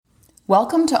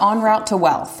Welcome to En Route to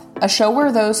Wealth, a show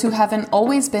where those who haven't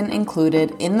always been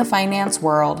included in the finance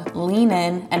world lean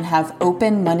in and have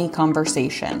open money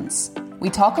conversations. We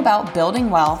talk about building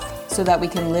wealth so that we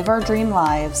can live our dream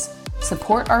lives,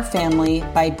 support our family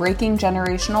by breaking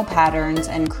generational patterns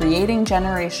and creating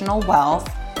generational wealth,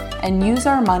 and use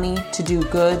our money to do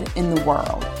good in the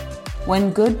world.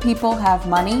 When good people have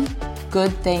money,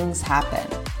 good things happen.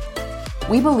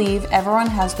 We believe everyone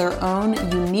has their own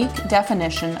unique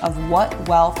definition of what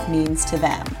wealth means to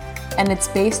them, and it's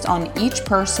based on each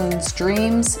person's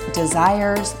dreams,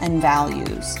 desires, and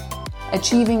values.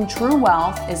 Achieving true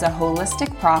wealth is a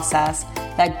holistic process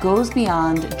that goes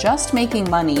beyond just making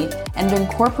money and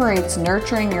incorporates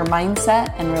nurturing your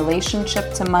mindset and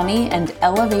relationship to money and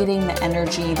elevating the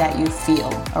energy that you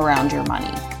feel around your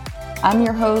money. I'm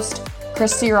your host,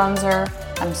 Christy Runzer.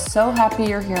 I'm so happy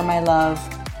you're here, my love.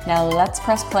 Now let's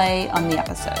press play on the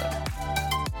episode.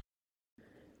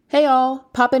 Hey y'all,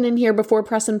 popping in here before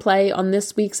press and play on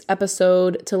this week's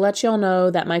episode to let y'all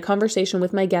know that my conversation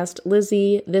with my guest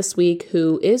Lizzie this week,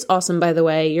 who is awesome by the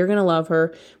way, you're gonna love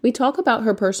her. We talk about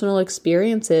her personal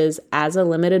experiences as a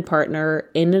limited partner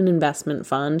in an investment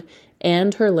fund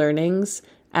and her learnings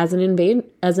as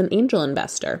an angel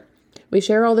investor. We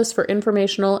share all this for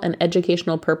informational and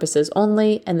educational purposes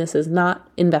only, and this is not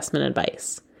investment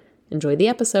advice. Enjoy the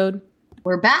episode.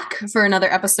 We're back for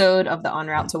another episode of the En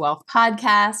Route to Wealth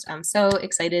podcast. I'm so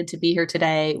excited to be here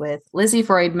today with Lizzie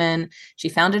Freudman. She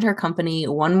founded her company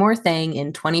One More Thing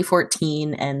in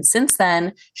 2014, and since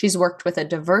then, she's worked with a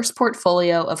diverse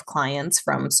portfolio of clients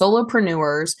from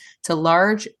solopreneurs to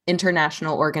large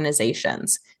international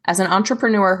organizations. As an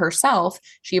entrepreneur herself,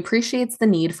 she appreciates the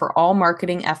need for all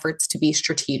marketing efforts to be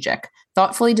strategic,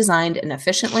 thoughtfully designed and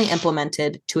efficiently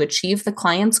implemented to achieve the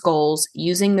client's goals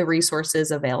using the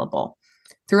resources available.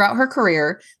 Throughout her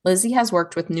career, Lizzie has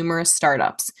worked with numerous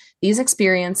startups. These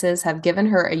experiences have given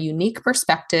her a unique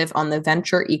perspective on the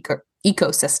venture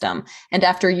ecosystem, and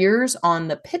after years on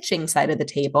the pitching side of the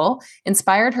table,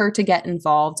 inspired her to get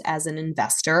involved as an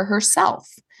investor herself.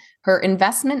 Her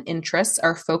investment interests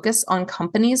are focused on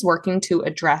companies working to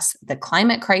address the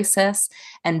climate crisis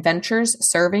and ventures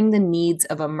serving the needs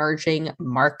of emerging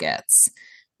markets.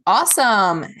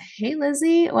 Awesome. Hey,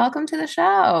 Lizzie, welcome to the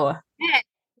show. Hey.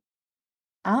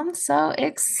 I'm so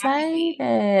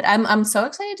excited. I'm so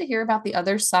excited to hear about the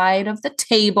other side of the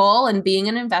table and being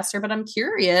an investor, but I'm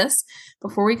curious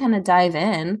before we kind of dive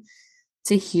in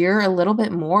to hear a little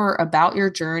bit more about your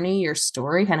journey, your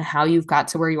story, kind of how you've got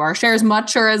to where you are. Share as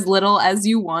much or as little as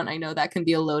you want. I know that can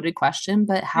be a loaded question,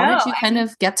 but how did you kind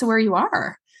of get to where you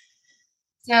are?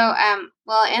 So,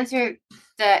 I'll answer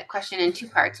the question in two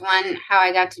parts. One, how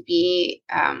I got to be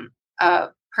a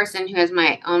person who has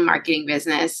my own marketing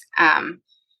business,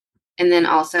 and then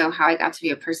also how I got to be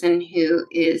a person who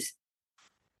is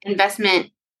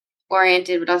investment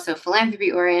oriented, but also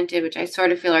philanthropy oriented, which I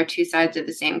sort of feel are two sides of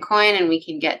the same coin, and we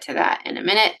can get to that in a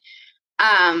minute.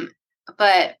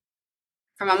 But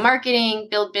from a marketing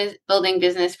building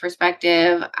business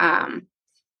perspective,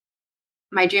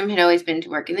 my dream had always been to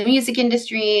work in the music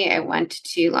industry. I went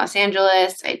to Los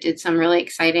Angeles. I did some really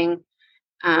exciting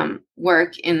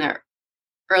work in the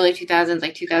early 2000s,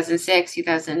 like 2006,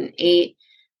 2008,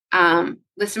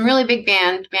 with some really big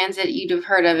bands that you'd have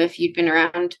heard of if you'd been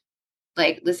around,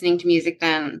 like listening to music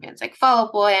then, bands like Fall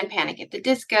Out Boy and Panic at the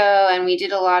Disco. And we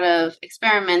did a lot of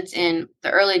experiments in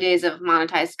the early days of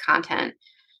monetized content.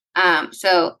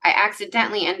 So I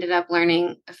accidentally ended up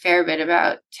learning a fair bit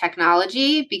about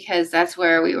technology because that's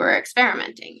where we were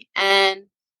experimenting. And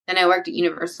then I worked at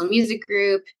Universal Music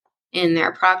Group in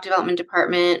their product development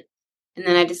department. And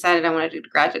then I decided I wanted to go to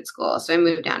graduate school. So I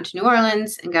moved down to New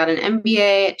Orleans and got an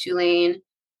MBA at Tulane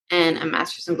and a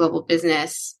master's in global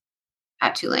business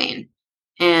at Tulane.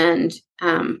 And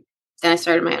then I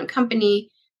started my own company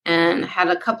and had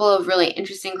a couple of really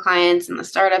interesting clients on the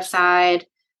startup side,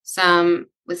 some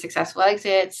with successful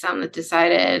exits, some that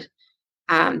decided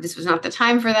this was not the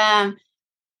time for them,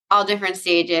 all different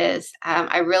stages.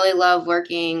 I really love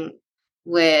working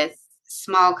with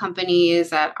small companies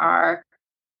that are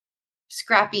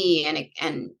scrappy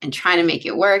and trying to make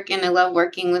it work. And I love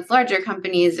working with larger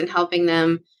companies and helping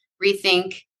them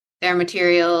rethink their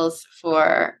materials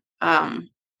for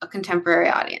a contemporary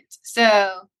audience.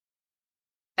 So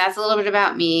that's a little bit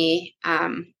about me.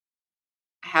 I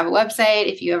have a website.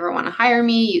 If you ever want to hire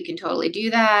me, you can totally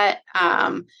do that.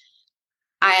 I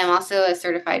am also a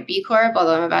certified B Corp,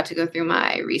 although I'm about to go through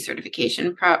my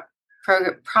recertification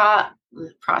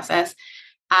process.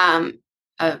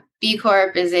 A B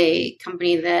Corp is a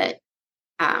company that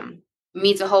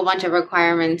meets a whole bunch of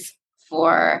requirements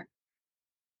for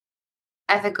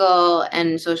ethical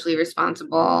and socially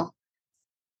responsible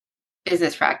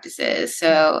business practices.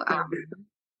 So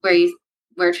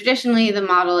where traditionally the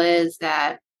model is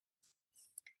that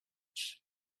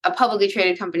a publicly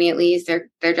traded company, at least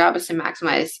their job is to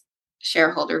maximize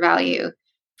shareholder value.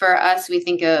 For us, we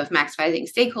think of maximizing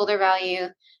stakeholder value.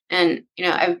 And,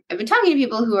 I've been talking to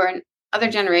people who are in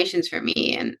other generations from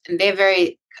me, and they have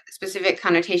very specific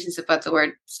connotations about the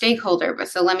word stakeholder. But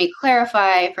so let me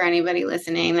clarify for anybody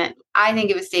listening that I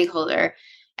think of a stakeholder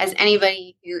as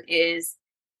anybody who is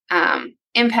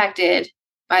impacted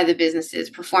by the business's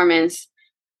performance.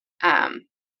 And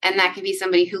that can be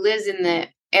somebody who lives in the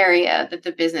area that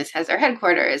the business has their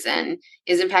headquarters and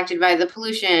is impacted by the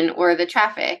pollution or the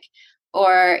traffic,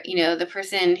 or, the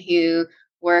person who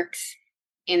works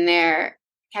in their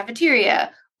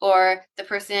cafeteria, or the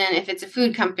person, if it's a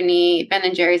food company,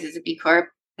 Ben & Jerry's is a B Corp,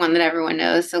 one that everyone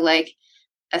knows. So like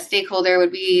a stakeholder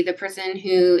would be the person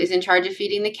who is in charge of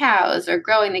feeding the cows or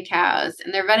growing the cows,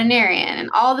 and their veterinarian, and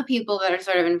all the people that are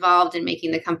sort of involved in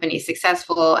making the company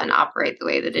successful and operate the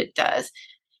way that it does.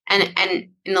 And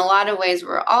in a lot of ways,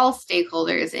 we're all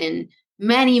stakeholders in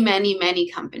many, many, many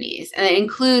companies. And it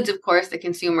includes, of course, the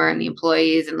consumer and the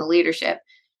employees and the leadership.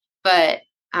 But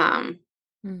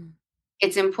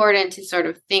it's important to sort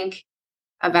of think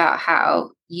about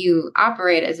how you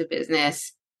operate as a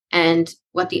business and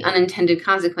what the unintended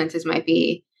consequences might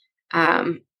be,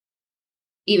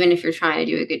 even if you're trying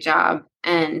to do a good job.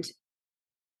 And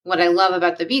what I love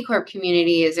about the B Corp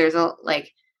community is there's a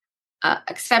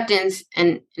acceptance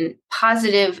and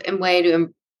positive and way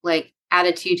to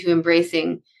attitude to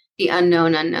embracing the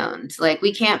unknown unknowns. Like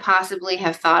we can't possibly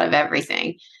have thought of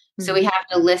everything. So we have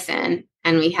to listen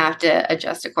and we have to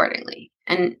adjust accordingly.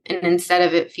 And instead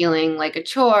of it feeling like a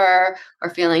chore or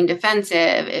feeling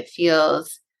defensive, it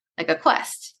feels like a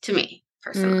quest to me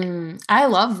personally. I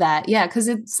love that. Yeah. Cause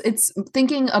it's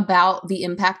thinking about the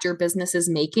impact your business is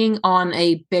making on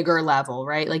a bigger level,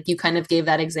 right? Like you kind of gave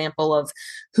that example of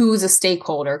who's a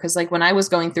stakeholder. Cause like when I was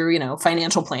going through,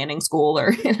 financial planning school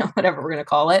or, whatever we're going to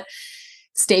call it,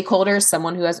 stakeholder is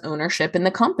someone who has ownership in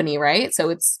the company, right?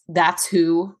 So that's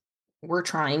who we're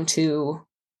trying to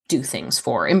do things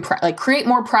for, create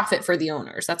more profit for the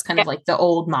owners. That's kind of like the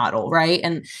old model, right?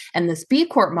 And this B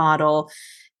Corp model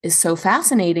is so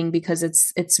fascinating because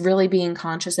it's really being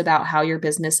conscious about how your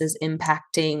business is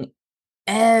impacting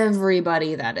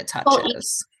everybody that it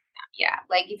touches. Yeah.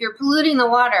 Like if you're polluting the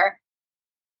water,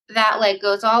 that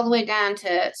goes all the way down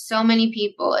to so many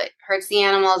people. It hurts the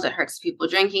animals, it hurts people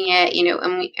drinking it,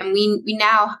 and we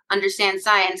now understand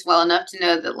science well enough to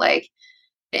know that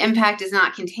the impact is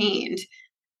not contained.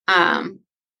 And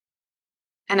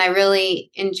I really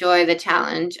enjoy the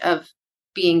challenge of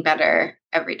being better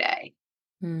every day.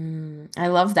 I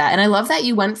love that. And I love that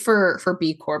you went for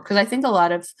B Corp, because I think a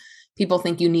lot of people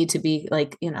think you need to be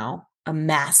a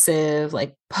massive,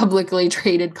 publicly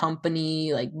traded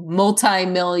company,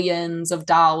 multi-millions of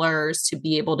dollars to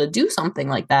be able to do something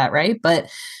like that. Right. But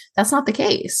that's not the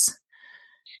case.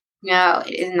 No,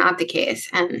 it is not the case.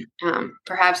 And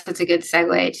perhaps that's a good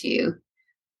segue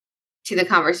to the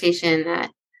conversation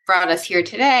that brought us here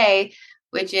today,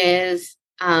 which is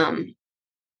the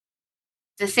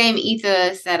same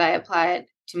ethos that I applied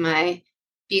to my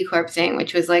B Corp thing,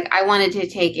 which was I wanted to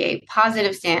take a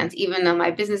positive stance, even though my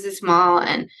business is small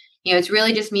and, it's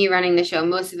really just me running the show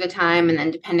most of the time. And then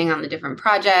depending on the different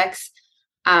projects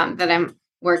that I'm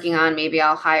working on, maybe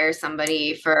I'll hire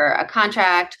somebody for a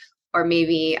contract, or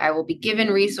maybe I will be given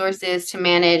resources to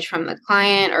manage from the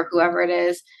client or whoever it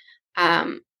is.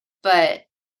 But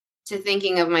to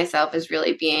thinking of myself as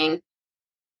really being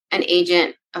an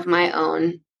agent of my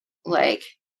own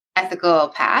ethical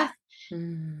path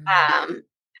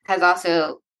has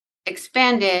also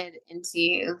expanded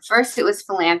into, first it was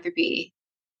philanthropy,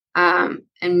 and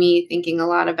me thinking a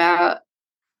lot about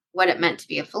what it meant to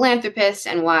be a philanthropist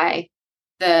and why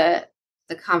the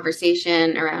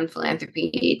conversation around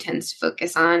philanthropy tends to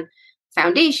focus on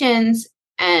foundations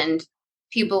and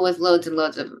people with loads and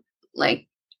loads of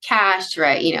cash to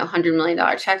write, $100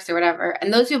 million checks or whatever.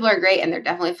 And those people are great. And they're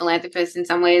definitely philanthropists in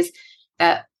some ways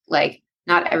that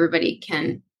not everybody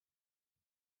can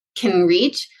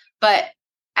reach. But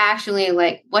actually,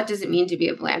 what does it mean to be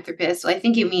a philanthropist? So I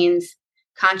think it means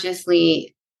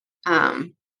consciously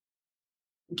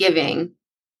giving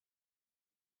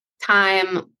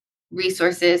time,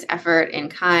 resources, effort, in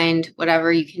kind,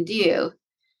 whatever you can do,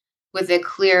 with a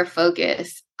clear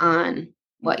focus on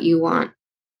what you want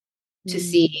to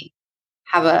see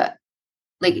have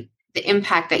the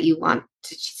impact that you want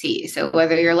to see. So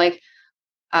whether you're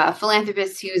a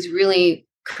philanthropist who's really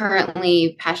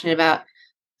currently passionate about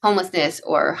homelessness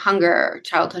or hunger,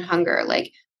 childhood hunger,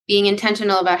 like being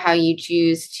intentional about how you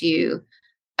choose to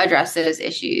address those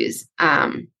issues.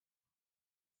 And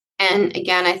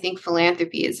again, I think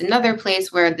philanthropy is another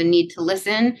place where the need to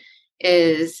listen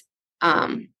is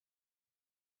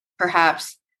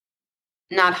perhaps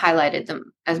not highlighted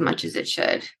them as much as it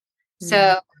should. Mm-hmm.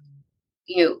 So,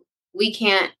 we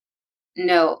can't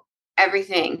know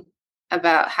everything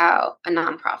about how a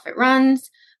nonprofit runs.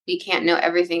 We can't know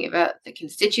everything about the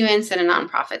constituents that a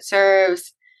nonprofit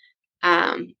serves.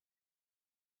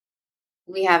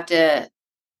 We have to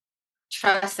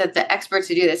trust that the experts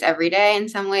who do this every day in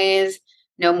some ways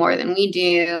know more than we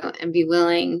do, and be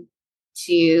willing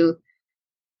to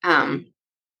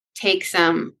take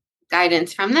some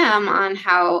guidance from them on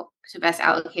how to best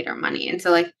allocate our money. And so,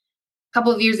 like, a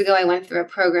couple of years ago, I went through a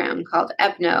program called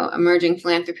EPNO, Emerging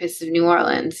Philanthropists of New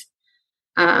Orleans.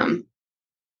 And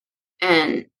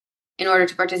in order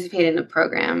to participate in the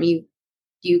program,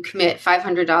 you commit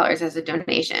 $500 as a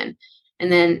donation,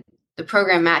 and then the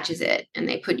program matches it, and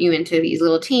they put you into these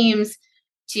little teams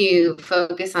to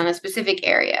focus on a specific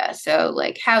area. So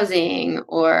like housing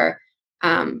or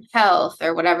health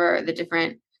or whatever the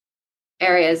different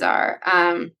areas are.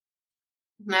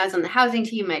 When I was on the housing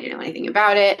team, I didn't know anything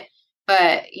about it,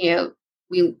 but,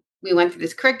 we went through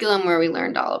this curriculum where we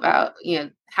learned all about,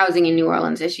 housing in New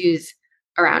Orleans, issues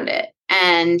around it.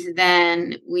 And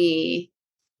then we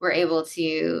were able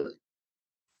to,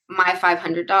 my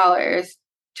 $500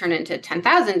 turn into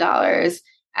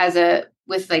 $10,000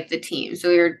 with like the team. So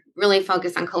we were really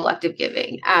focused on collective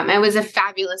giving. It was a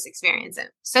fabulous experience, and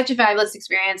such a fabulous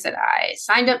experience that I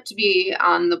signed up to be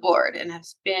on the board and have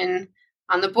been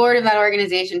on the board of that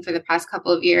organization for the past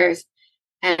couple of years.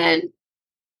 And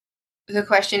the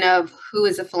question of who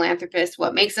is a philanthropist,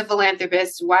 what makes a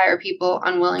philanthropist, why are people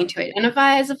unwilling to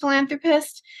identify as a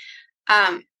philanthropist,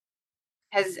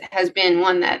 has been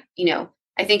one that,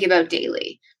 I think about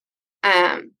daily.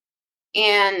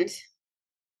 And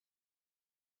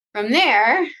from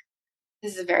there,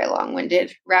 this is a very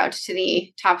long-winded route to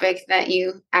the topic that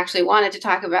you actually wanted to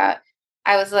talk about.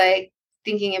 I was like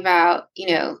thinking about,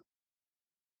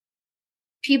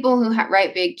 people who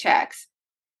write big checks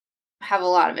have a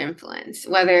lot of influence,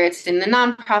 whether it's in the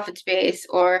nonprofit space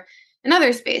or in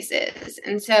other spaces.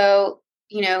 And so,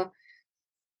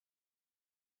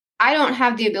 I don't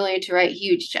have the ability to write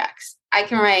huge checks. I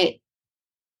can write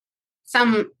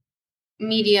some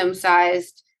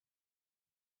medium-sized,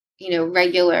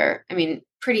 regular,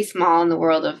 pretty small in the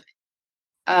world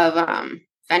of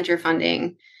venture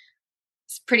funding.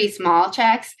 It's pretty small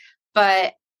checks,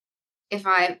 but if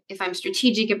I'm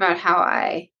strategic about how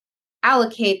I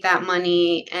allocate that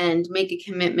money and make a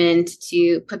commitment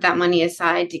to put that money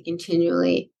aside to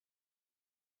continually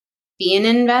be an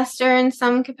investor in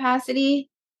some capacity,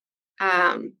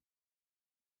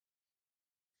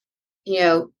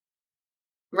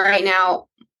 right now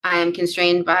I am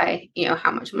constrained by,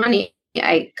 how much money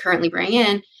I currently bring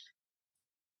in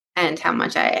and how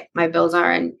much my bills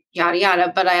are and yada,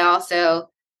 yada. But I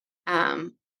also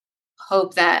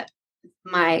hope that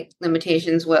my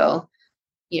limitations will,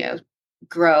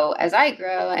 grow as I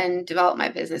grow and develop my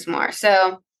business more.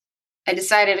 So I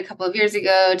decided a couple of years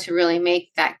ago to really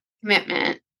make that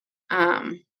commitment.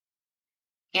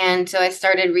 And so I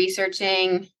started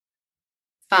researching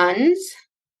funds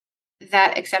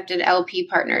that accepted LP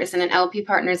partners, and an LP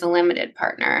partner is a limited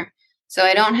partner. So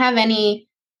I don't have any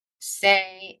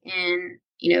say in,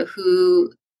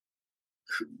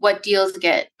 what deals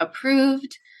get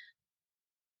approved,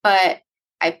 but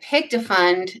I picked a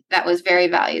fund that was very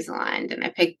values aligned, and I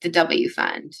picked the W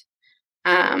fund.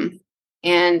 And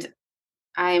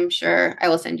I'm sure I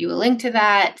will send you a link to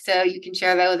that so you can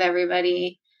share that with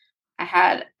everybody. I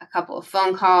had a couple of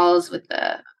phone calls with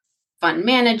the fund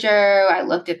manager. I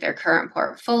looked at their current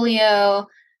portfolio,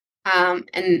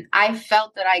 and I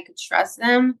felt that I could trust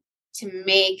them to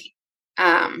make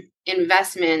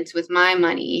investments with my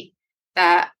money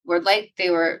that were like they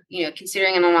were,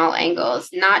 considering it on all angles,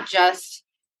 not just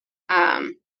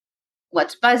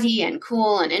what's buzzy and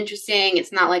cool and interesting.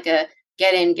 It's not like a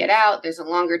get in, get out. There's a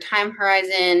longer time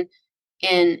horizon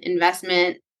in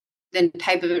investment than the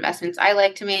type of investments I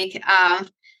like to make.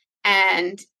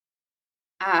 And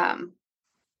the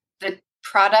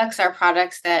products are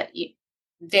products that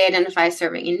they identify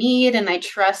serving a need. And I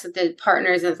trust that the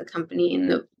partners of the company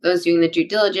and those doing the due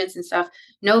diligence and stuff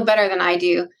know better than I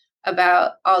do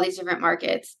about all these different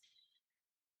markets.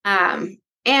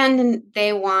 And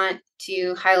they want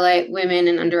to highlight women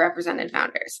and underrepresented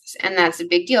founders. And that's a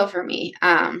big deal for me.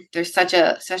 There's such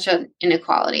an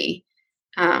inequality.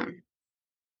 And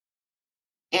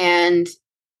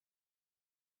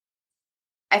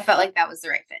I felt like that was the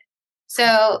right fit.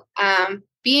 So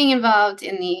being involved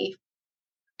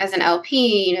as an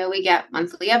LP, we get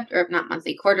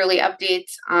quarterly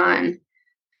updates on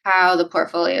how the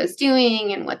portfolio is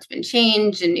doing and what's been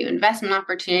changed and new investment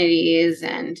opportunities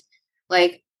and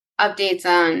like updates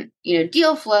on,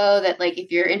 deal flow that like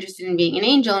if you're interested in being an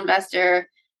angel investor,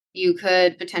 you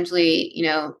could potentially,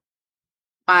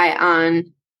 buy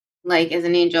on like as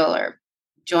an angel or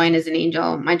join as an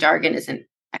angel. My jargon isn't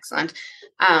excellent.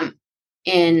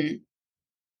 In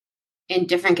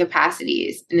different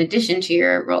capacities in addition to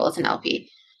your role as an LP.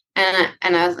 And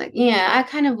I was like, yeah, I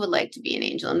kind of would like to be an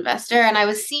angel investor. And I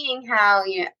was seeing how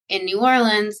in New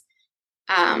Orleans,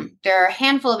 there are a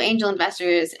handful of angel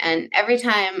investors, and every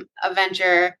time a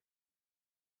venture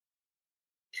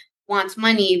wants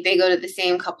money, they go to the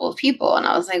same couple of people. And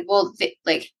I was like, well,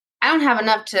 I don't have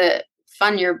enough to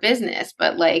fund your business,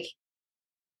 but like,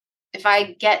 if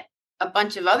I get a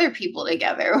bunch of other people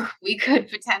together, we could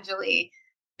potentially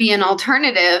be an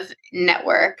alternative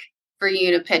network for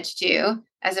you to pitch to,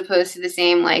 as opposed to the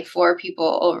same like 4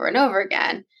 people over and over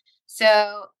again.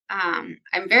 So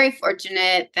I'm very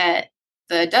fortunate that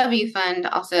the W Fund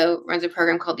also runs a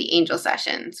program called the Angel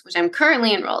Sessions, which I'm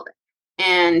currently enrolled in.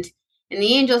 And in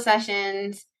the Angel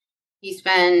Sessions, you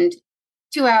spend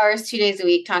 2 hours, 2 days a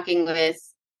week talking with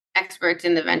experts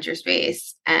in the venture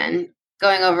space and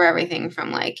going over everything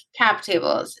from like cap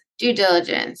tables, due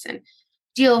diligence, and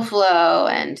deal flow,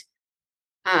 and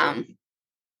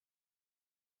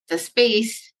the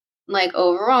space, like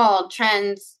overall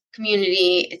trends,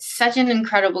 community. It's such an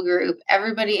incredible group.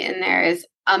 Everybody in there is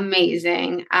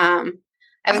amazing. I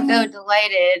was so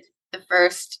delighted the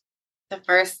first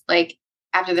like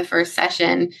after the first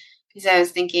session, because I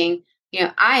was thinking,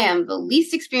 I am the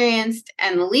least experienced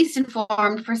and the least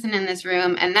informed person in this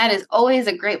room, and that is always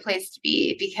a great place to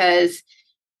be, because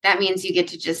that means you get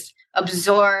to just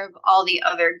absorb all the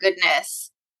other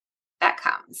goodness that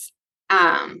comes.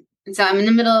 And so I'm in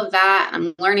the middle of that.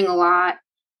 I'm learning a lot.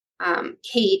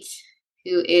 Kate,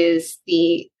 who is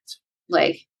the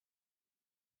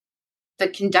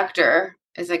conductor,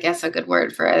 is I guess a good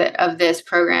word for it, of this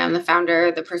program, the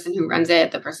founder, the person who runs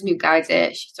it, the person who guides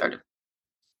it. She's sort of,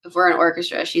 if we're an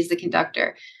orchestra, she's the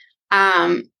conductor.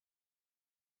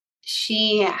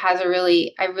 She has I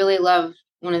really love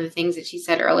one of the things that she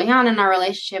said early on in our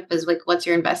relationship is like, what's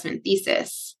your investment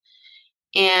thesis?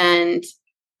 And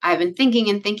I've been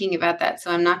thinking about that.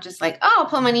 So I'm not just like, oh, I'll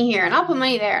put money here and I'll put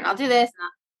money there and I'll do this and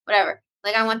whatever.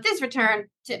 Like, I want this return,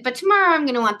 but tomorrow I'm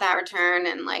going to want that return.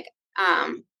 And like,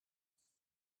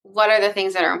 what are the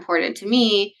things that are important to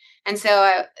me? And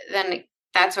so then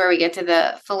that's where we get to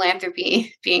the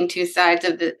philanthropy being two sides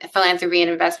of the philanthropy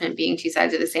and investment being two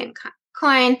sides of the same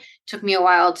coin. Took me a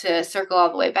while to circle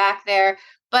all the way back there,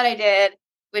 but I did,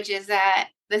 which is that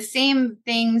the same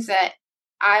things that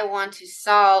I want to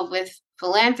solve with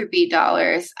philanthropy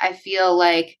dollars, I feel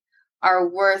like are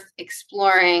worth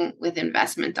exploring with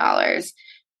investment dollars.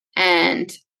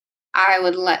 And I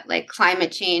would like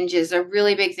climate change is a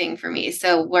really big thing for me.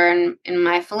 So where in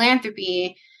my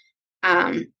philanthropy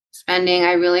spending,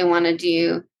 I really want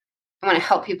to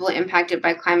help people impacted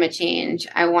by climate change.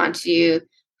 I want to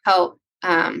help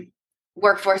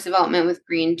workforce development with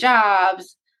green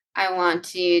jobs. I want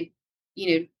to,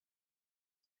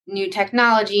 new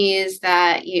technologies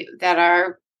that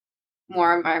are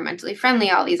more environmentally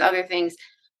friendly, all these other things.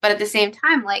 But at the same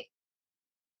time, like,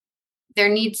 there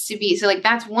needs to be, so like,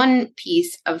 that's one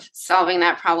piece of solving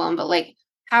that problem. But like,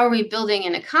 how are we building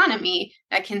an economy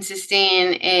that can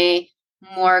sustain a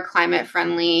more climate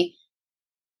friendly,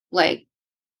 like,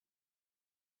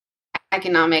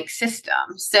 economic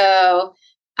system? So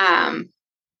I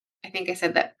think I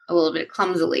said that a little bit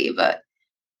clumsily, but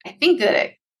I think that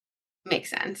it makes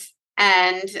sense.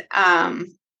 And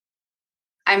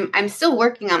I'm still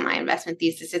working on my investment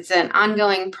thesis. It's an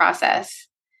ongoing process.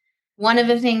 One of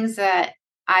the things that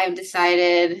I've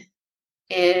decided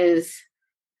is,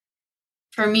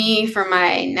 for me, for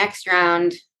my next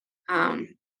round,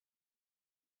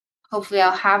 hopefully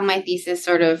I'll have my thesis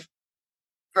sort of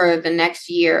for the next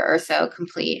year or so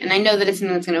complete. And I know that it's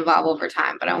something that's going to evolve over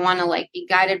time, but I want to like be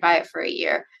guided by it for a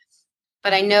year.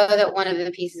 But I know that one of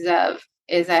the pieces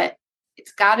is that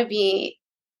it's got to be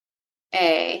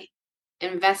a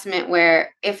investment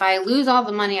where if I lose all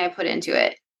the money I put into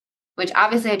it, which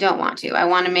obviously I don't want to, I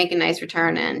want to make a nice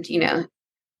return and,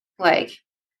 like,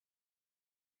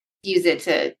 use it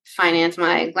to finance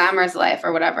my glamorous life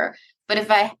or whatever. But if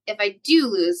I do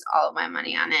lose all of my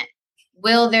money on it,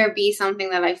 will there be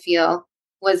something that I feel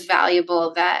was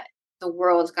valuable that the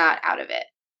world got out of it?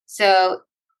 So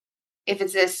if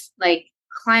it's this like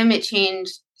climate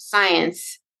change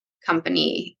science,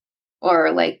 company,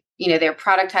 or like, they're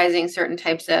productizing certain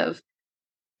types of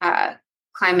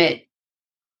climate,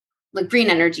 like green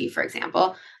energy, for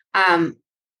example, and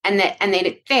they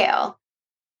did fail.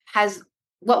 Has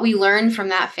what we learned from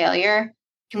that failure,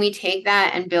 can we take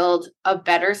that and build a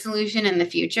better solution in the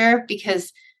future?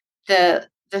 Because the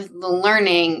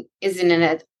learning is in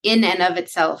and of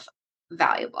itself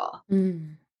valuable.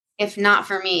 If not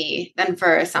for me, then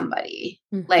for somebody,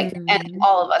 like, and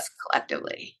all of us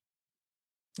collectively.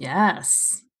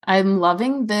 Yes. I'm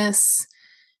loving this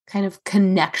kind of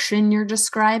connection you're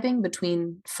describing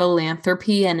between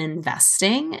philanthropy and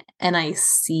investing. And I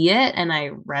see it and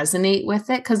I resonate with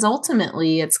it, because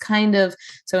ultimately it's kind of,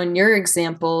 so in your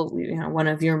example, one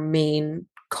of your main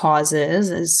causes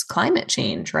is climate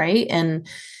change, right? And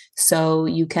so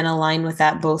you can align with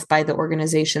that both by the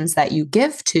organizations that you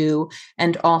give to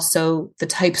and also the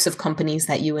types of companies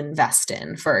that you invest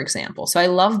in, for example. So I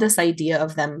love this idea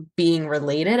of them being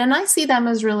related, and I see them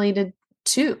as related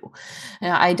too.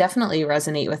 I definitely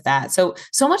resonate with that. So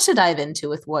much to dive into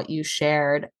with what you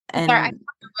shared. And sorry, I took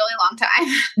a really long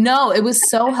time. No, it was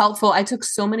so helpful. I took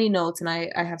so many notes and I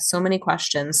have so many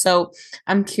questions. So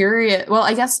I'm curious. Well,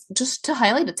 I guess just to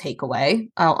highlight a takeaway,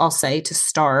 I'll say to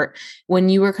start, when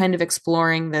you were kind of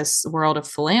exploring this world of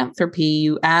philanthropy,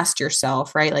 you asked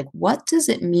yourself, right, like, what does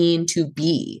it mean to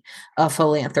be a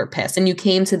philanthropist? And you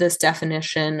came to this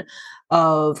definition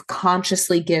of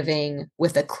consciously giving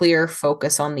with a clear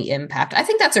focus on the impact. I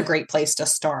think that's a great place to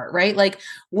start, right? Like,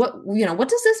 what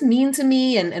does this mean to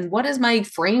me? And what is my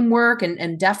framework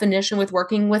and definition with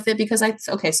working with it? Because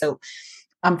so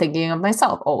I'm thinking of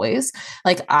myself always.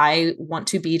 Like, I want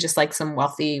to be just like some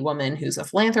wealthy woman who's a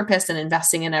philanthropist and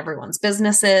investing in everyone's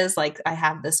businesses. Like, I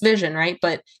have this vision, right?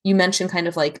 But you mentioned kind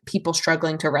of like people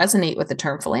struggling to resonate with the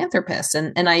term philanthropist.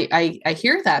 And I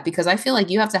hear that because I feel like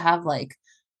you have to have like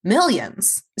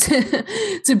millions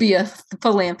to be a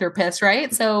philanthropist,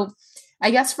 right? So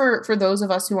I guess for those of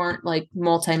us who aren't like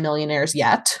multimillionaires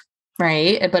yet,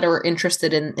 right, but are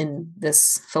interested in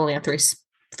this philanthropy,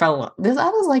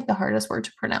 that is like the hardest word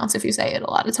to pronounce if you say it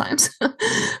a lot of times,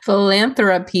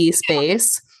 philanthropy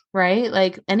space, right?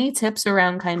 Like, any tips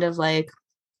around kind of like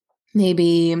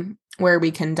maybe where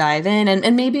we can dive in,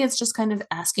 and maybe it's just kind of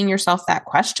asking yourself that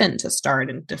question to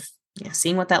start and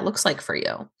seeing what that looks like for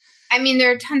you. I mean,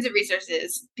 there are tons of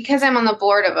resources because I'm on the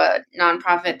board of a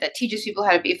nonprofit that teaches people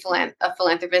how to be a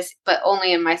philanthropist, but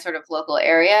only in my sort of local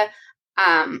area.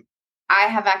 I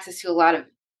have access to a lot of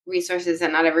resources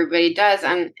that not everybody does,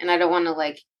 and I don't want to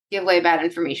like give away bad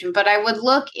information, but I would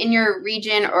look in your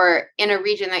region or in a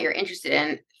region that you're interested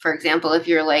in. For example, if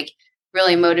you're like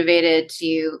really motivated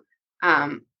to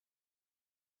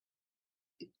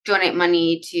donate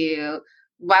money to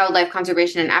wildlife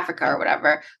conservation in Africa or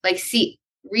whatever, like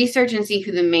research and see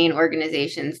who the main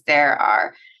organizations there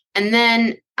are. And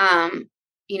then,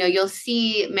 you'll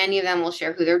see many of them will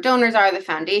share who their donors are, the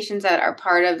foundations that are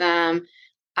part of them.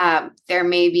 There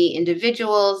may be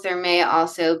individuals. There may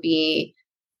also be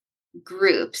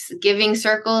groups. Giving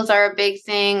circles are a big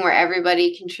thing where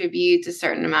everybody contributes a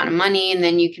certain amount of money, and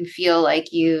then you can feel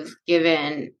like you've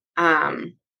given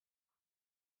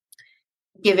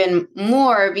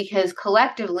more because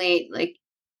collectively, like,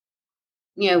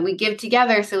 we give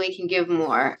together so we can give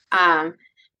more.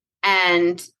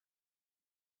 And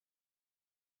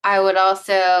I would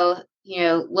also,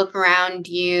 look around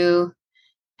you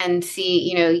and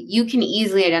see, you can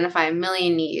easily identify a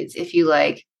million needs if you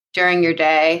like during your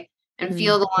day and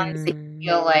feel the ones that you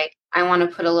feel like, I want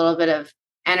to put a little bit of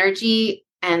energy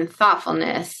and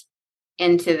thoughtfulness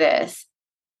into this.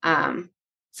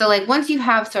 So like once you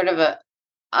have sort of a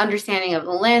understanding of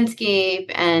the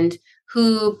landscape and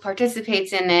who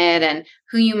participates in it and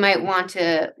who you might want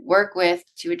to work with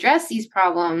to address these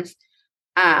problems,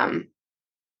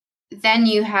 then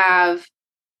you have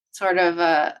sort of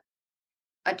a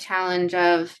challenge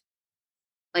of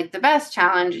like the best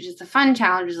challenge, which is the fun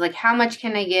challenge, is like, how much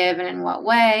can I give and in what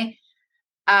way?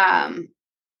 And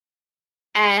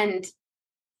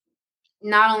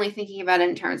not only thinking about it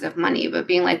in terms of money, but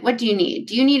being like, what do you need?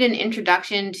 Do you need an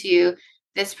introduction to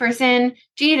this person?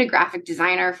 Do you need a graphic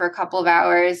designer for a couple of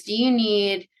hours? Do you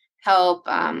need help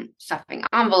stuffing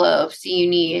envelopes? Do you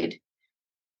need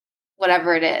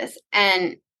whatever it is?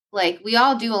 And like, we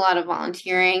all do a lot of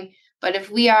volunteering, but if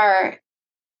we are,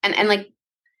 and like,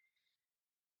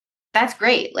 that's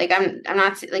great. Like, I'm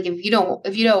not like,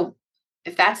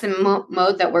 if that's the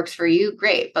mode that works for you,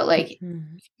 great. But like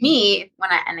me,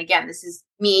 and again, this is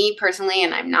me personally,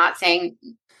 and I'm not saying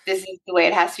this is the way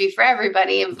it has to be for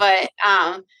everybody, but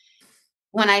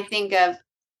when I think of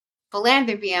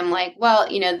philanthropy, I'm like, well,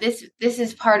 this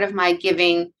is part of my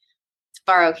giving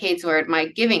borrow Kate's word, my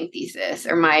giving thesis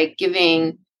or my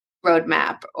giving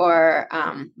roadmap or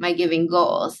my giving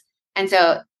goals. And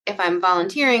so if I'm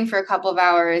volunteering for a couple of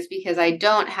hours because I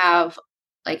don't have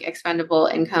like expendable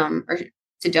income or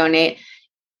to donate,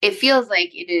 it feels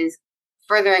like it is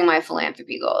furthering my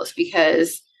philanthropy goals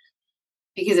because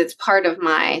it's part of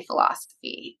my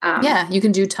philosophy. Yeah, you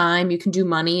can do time, you can do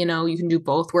money, you can do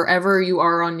both. Wherever you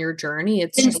are on your journey,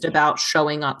 it's just about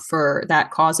showing up for that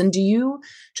cause. And do you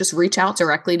just reach out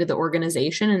directly to the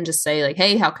organization and just say like,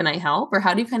 hey, how can I help? Or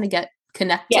how do you kind of get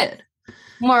connected? Yeah,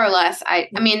 more or less. I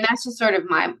mean, that's just sort of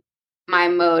my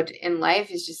mode in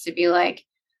life is just to be like,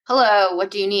 hello,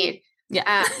 what do you need?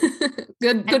 Yeah.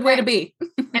 Good way to be.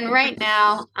 And right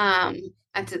now,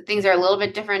 things are a little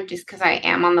bit different just because I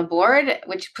am on the board,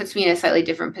 which puts me in a slightly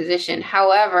different position.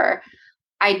 However,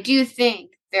 I do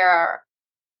think the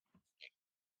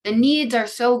needs are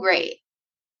so great,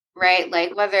 right?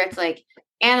 Like whether it's like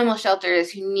animal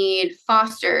shelters who need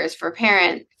fosters for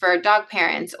dog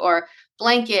parents or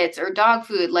blankets or dog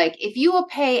food. Like if you will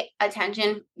pay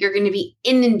attention, you're going to be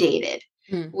inundated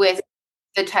with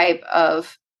the type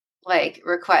of like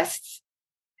requests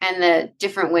and the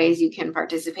different ways you can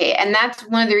participate. And that's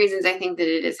one of the reasons I think that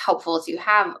it is helpful to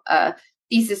have a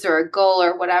thesis or a goal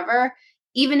or whatever,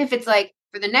 even if it's like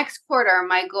for the next quarter,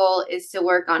 my goal is to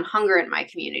work on hunger in my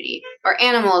community or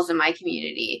animals in my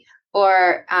community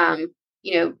or,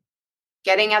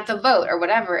 getting out the vote or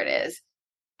whatever it is.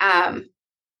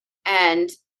 And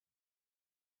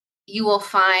you will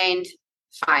find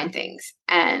things.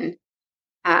 And,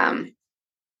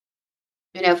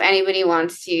 if anybody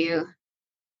wants to,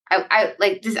 I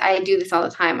like this, I do this all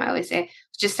the time. I always say,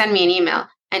 just send me an email.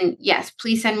 And yes,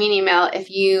 please send me an email if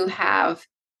you have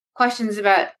questions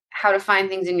about how to find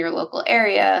things in your local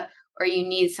area or you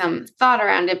need some thought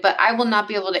around it. But I will not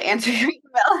be able to answer your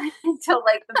email until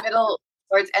like the middle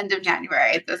or end of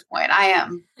January at this point. I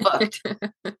am booked.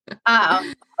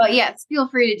 But yes, feel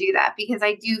free to do that because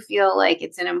I do feel like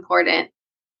it's an important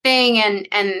thing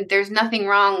and there's nothing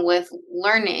wrong with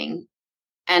learning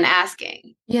and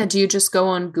asking. Yeah. Do you just go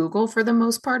on Google for the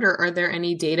most part, or are there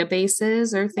any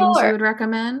databases or things you would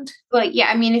recommend? But yeah,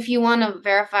 I mean, if you want to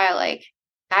verify like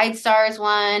GuideStar is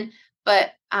one,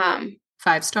 but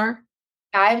 5-star?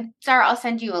 GuideStar, I'll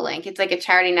send you a link. It's like a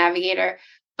charity navigator.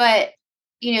 But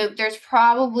there's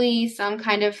probably some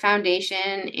kind of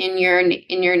foundation in your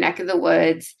neck of the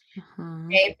woods.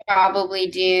 They probably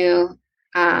do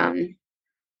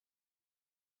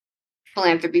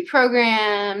philanthropy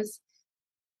programs.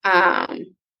 Okay.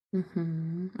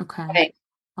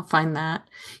 I'll find that.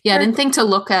 Yeah, I didn't think to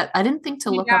look up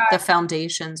the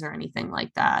foundations or anything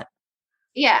like that.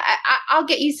 Yeah, I'll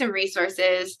get you some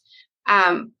resources.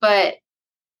 But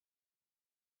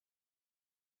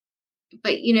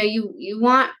you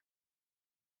want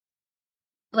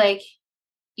like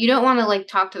you don't want to like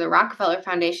talk to the Rockefeller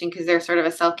Foundation because they're sort of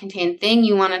a self-contained thing.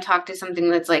 You want to talk to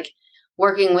something that's like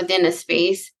working within a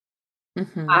space.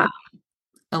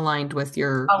 Aligned with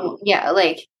your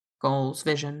goals,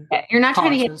 vision. Yeah, you're not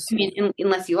trying to get,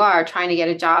 unless you are trying to get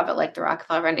a job at like the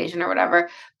Rockefeller Foundation or whatever.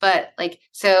 But like,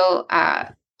 so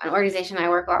an organization I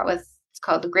work a lot with, it's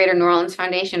called the Greater New Orleans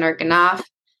Foundation or GNOF.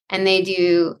 And they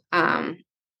do,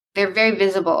 they're very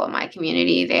visible in my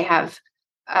community. They have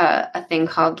a thing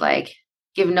called like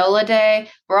Give NOLA Day,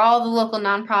 where all the local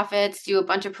nonprofits do a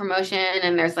bunch of promotion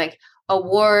and there's like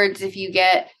awards if you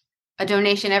get a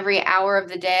donation every hour of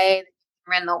the day.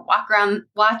 Ran the Rock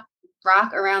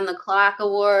Around the Clock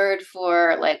award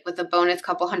for like with a bonus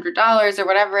couple $100 or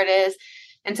whatever it is.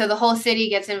 And so the whole city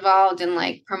gets involved in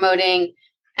like promoting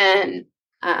and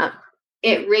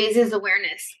it raises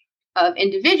awareness of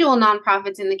individual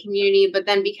nonprofits in the community. But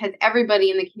then because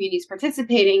everybody in the community is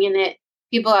participating in it,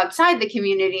 people outside the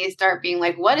community start being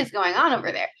like, what is going on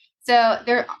over there? So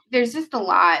there's just a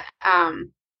lot,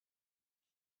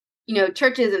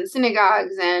 churches and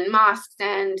synagogues and mosques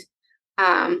and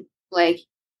like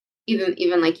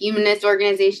even like humanist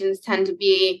organizations tend to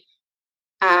be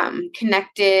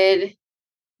connected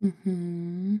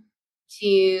to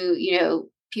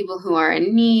people who are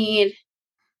in need.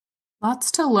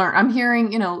 Lots to learn. I'm hearing,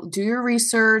 do your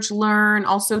research, learn,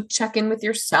 also check in with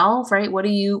yourself, right?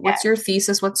 What's your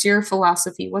thesis? What's your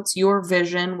philosophy? What's your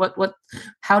vision?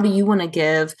 How do you want to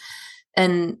give?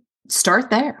 And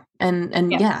start there. And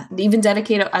even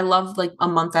dedicate, I love like a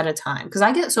month at a time because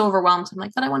I get so overwhelmed. I'm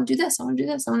like, but I want to do this. I want to do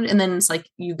this. And then it's like,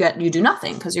 you do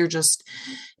nothing because you're just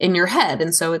in your head.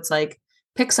 And so it's like,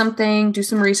 pick something, do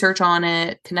some research on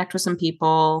it, connect with some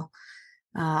people,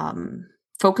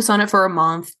 focus on it for a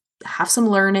month, have some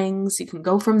learnings. You can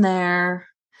go from there.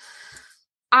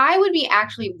 I would be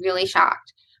actually really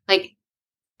shocked. Like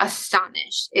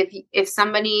astonished if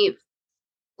somebody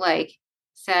like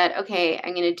said, okay,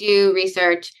 I'm going to do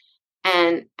research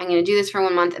and I'm going to do this for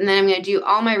 1 month and then I'm going to do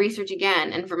all my research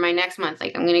again. And for my next month,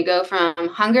 like I'm going to go from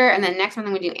hunger and then next month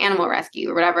I'm going to do animal rescue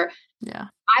or whatever. Yeah.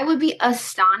 I would be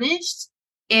astonished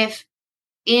if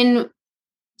in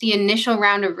the initial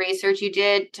round of research you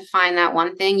did to find that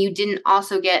one thing, you didn't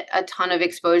also get a ton of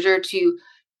exposure to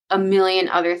a million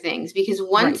other things. Because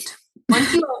once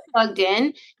you are plugged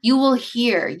in, you will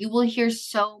hear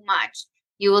so much.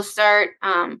 You will start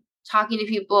talking to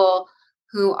people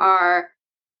who are,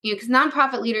 because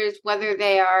nonprofit leaders, whether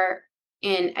they are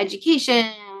in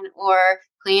education or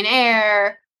clean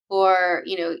air or,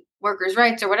 workers'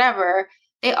 rights or whatever,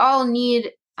 they all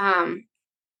need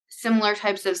similar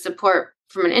types of support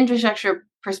from an infrastructure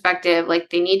perspective. Like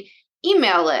they need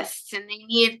email lists and they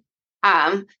need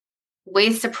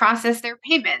ways to process their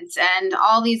payments and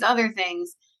all these other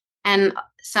things. And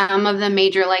some of the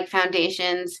major like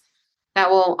foundations that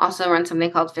will also run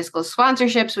something called fiscal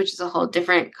sponsorships, which is a whole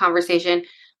different conversation,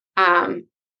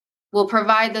 will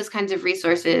provide those kinds of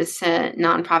resources to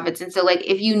nonprofits. And so like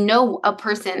if you know a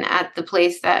person at the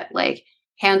place that like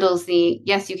handles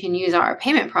yes, you can use our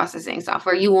payment processing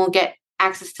software, you won't get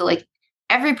access to like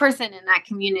every person in that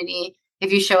community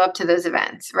if you show up to those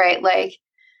events, right? Like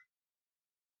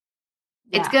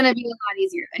it's going to be a lot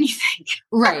easier than you think.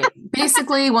 Right.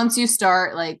 Basically, once you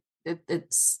start, like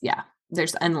it's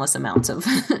there's endless amounts of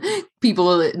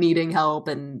people needing help.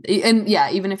 And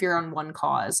even if you're on one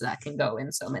cause, that can go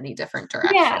in so many different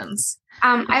directions.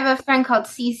 Yeah. I have a friend called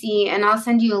Cece, and I'll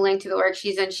send you a link to the work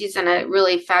she's done. She's done a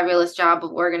really fabulous job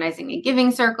of organizing a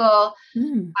giving circle.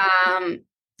 Yes.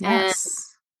 And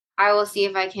I will see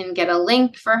if I can get a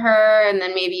link for her, and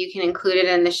then maybe you can include it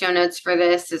in the show notes for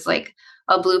this as like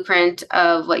a blueprint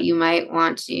of what you might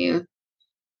want to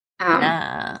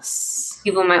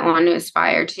people might want to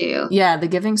aspire to. Yeah, the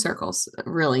giving circle's a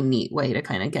really neat way to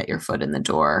kind of get your foot in the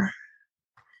door.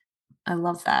 I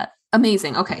love that.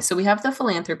 Amazing. Okay, so we have the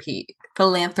philanthropy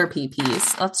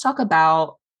piece. Let's talk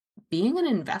about being an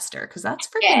investor, because that's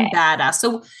freaking badass.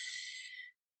 So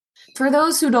for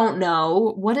those who don't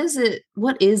know, what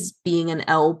is being an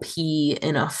LP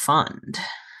in a fund?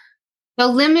 The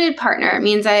limited partner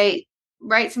means I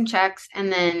write some checks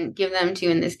and then give them to,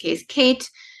 in this case, Kate,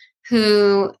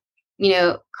 who,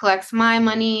 collects my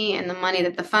money and the money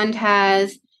that the fund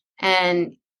has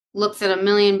and looks at a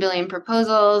million billion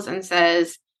proposals and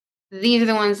says, these are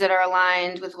the ones that are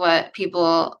aligned with what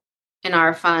people in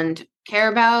our fund care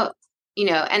about,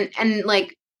 and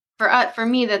like for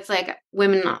me, that's like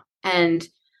women and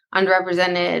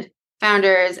underrepresented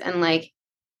founders and like,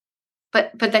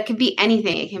 but that could be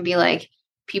anything. It can be like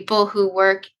people who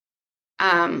work,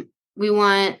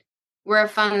 we're a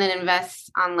fund that invests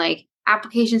on like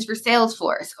applications for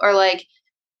Salesforce, or like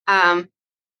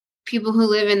people who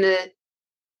live in the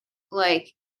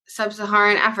like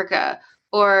sub-Saharan Africa,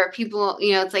 or people,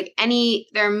 it's like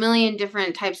there are a million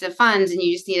different types of funds, and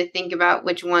you just need to think about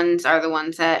which ones are the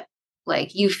ones that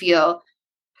like you feel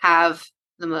have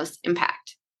the most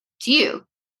impact to you,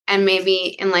 and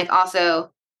maybe and like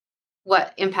also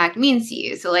what impact means to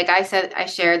you. So like I said, I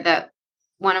shared that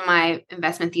one of my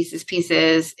investment thesis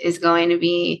pieces is going to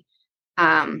be,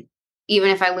 even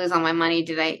if I lose all my money,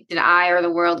 did I or the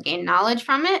world gain knowledge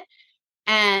from it?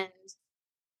 And,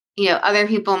 other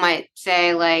people might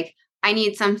say like, I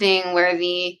need something where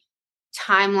the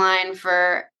timeline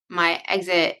for my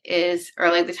exit is, or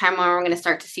like the timeline where we're going to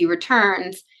start to see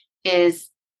returns is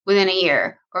within a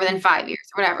year or within 5 years,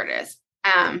 or whatever it is.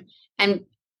 And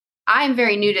I'm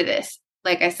very new to this,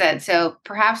 like I said, so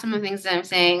perhaps some of the things that I'm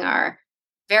saying are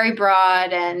very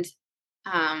broad and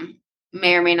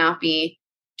may or may not be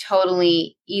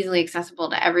totally easily accessible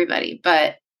to everybody.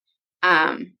 But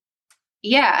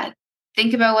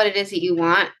think about what it is that you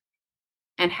want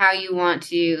and how you want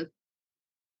to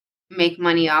make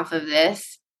money off of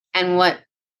this, and what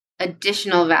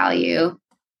additional value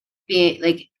being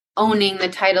like owning the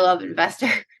title of investor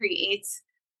creates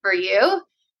for you,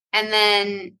 and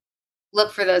then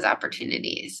look for those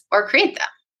opportunities or create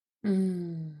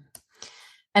them.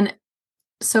 And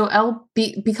so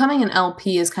becoming an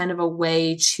LP is kind of a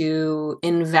way to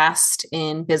invest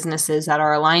in businesses that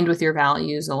are aligned with your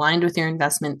values, aligned with your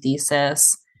investment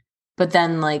thesis, but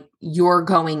then like you're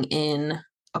going in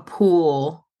a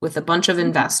pool with a bunch of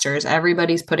investors.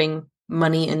 Everybody's putting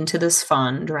money into this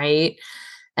fund, right?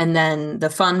 And then the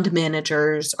fund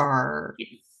managers are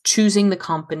choosing the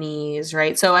companies,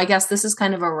 right? So I guess this is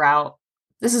kind of a route.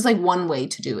 This is like one way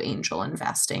to do angel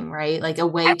investing, right? Like a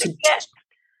way to.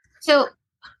 So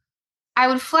I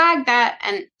would flag that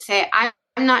and say,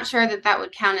 I'm I'm not sure that that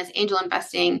would count as angel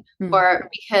investing, Hmm. or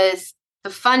because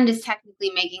the fund is technically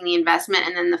making the investment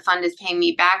and then the fund is paying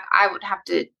me back. I would have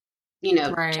to,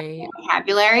 check Right. the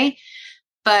vocabulary.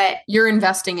 But You're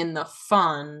investing in the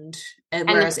fund, and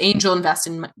whereas angel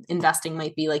investing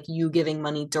might be like you giving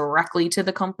money directly to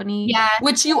the company, yeah,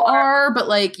 which you are, but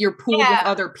like you're pooled with yeah,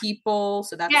 other people.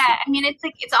 So that's, yeah. I mean, it's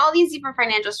like it's all these different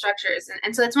financial structures,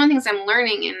 and so that's one of the things I'm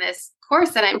learning in this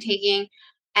course that I'm taking.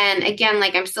 And again,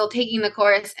 like I'm still taking the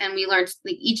course, and we learned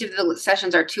like each of the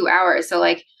sessions are 2 hours, so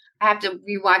like I have to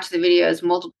rewatch the videos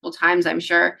multiple times, I'm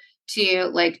sure,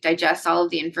 to like digest all of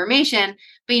the information.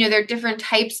 But there are different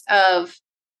types of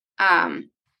um,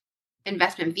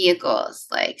 investment vehicles,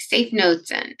 like safe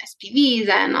notes and SPVs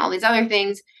and all these other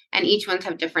things, and each ones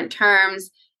have different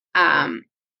terms. Um,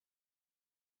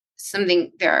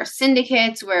 there are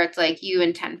syndicates where it's like you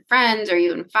and 10 friends or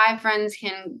you and 5 friends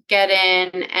can get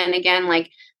in, and again, like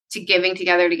to giving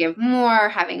together to give more,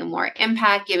 having a more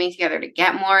impact, giving together to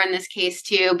get more in this case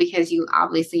too, because you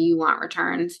want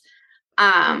returns.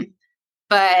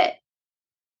 But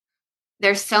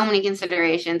there's so many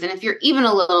considerations, and if you're even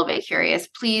a little bit curious,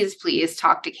 please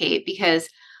talk to Kate, because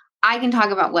I can talk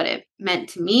about what it meant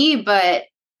to me, but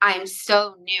I'm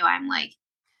so new. I'm like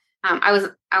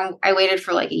I waited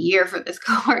for like a year for this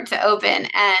cohort to open,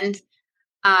 and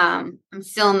I'm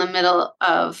still in the middle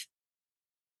of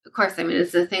course. I mean,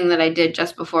 it's the thing that I did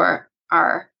just before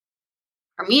our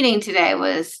meeting today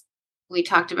was we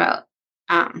talked about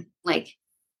like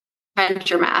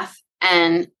venture math,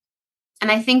 and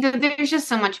I think that there's just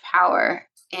so much power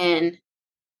in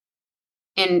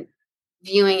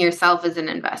viewing yourself as an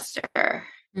investor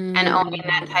and owning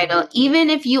that title,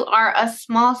 even if you are a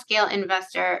small scale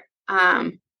investor.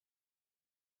 And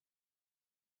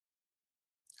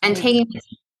taking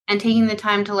the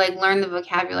time to like learn the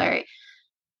vocabulary.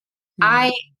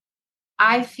 I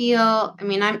feel, I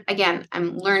mean, I'm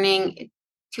learning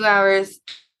 2 hours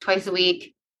twice a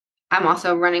week. I'm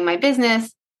also running my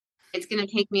business. It's going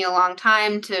to take me a long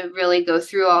time to really go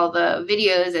through all the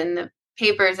videos and the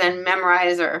papers and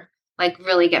memorize, or like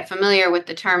really get familiar with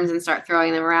the terms and start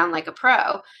throwing them around like a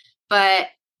pro. But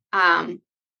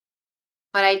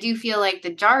I do feel like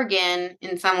the jargon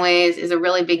in some ways is a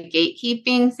really big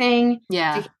gatekeeping thing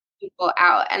to keep people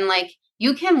out. And like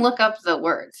you can look up the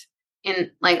words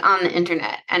in like on the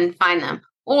internet and find them,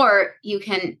 or you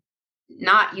can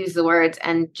not use the words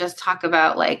and just talk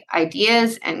about like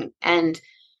ideas and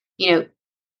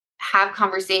have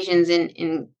conversations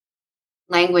in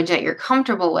language that you're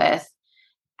comfortable with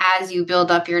as you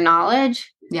build up your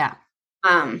knowledge. Yeah.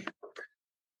 And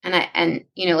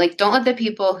like don't let the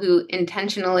people who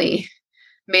intentionally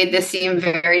made this seem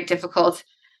very difficult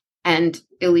and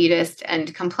elitist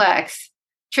and complex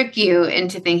trick you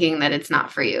into thinking that it's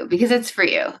not for you, because it's for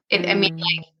you. I mean,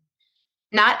 like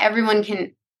not everyone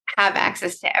can have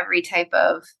access to every type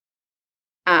of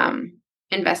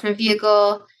investment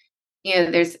vehicle.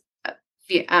 There's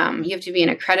you have to be an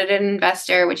accredited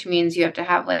investor, which means you have to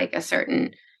have like a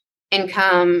certain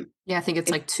income. Yeah, I think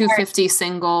it's like 250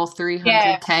 single,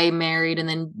 300K married, and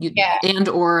then and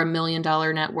or $1 million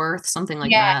net worth, something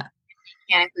like that.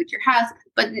 You can't include your house,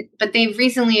 but they've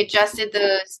recently adjusted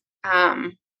those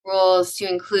rules to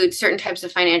include certain types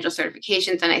of financial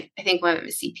certifications, and I think one of them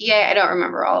is CPA. I don't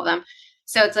remember all of them.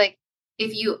 So it's like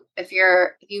if you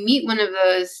meet one of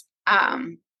those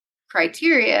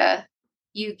criteria,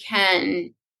 you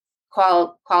can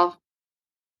qualify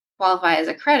as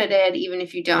accredited, even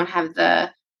if you don't have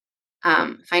the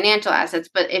financial assets.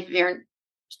 But if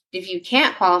you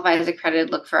can't qualify as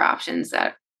accredited, look for options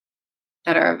that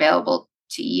are available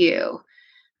to you.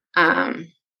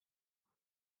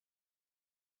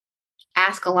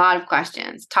 Ask a lot of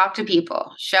questions, talk to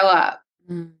people, show up.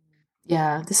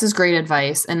 Yeah, this is great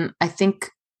advice. And I think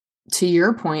to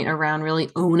your point around really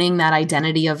owning that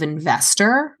identity of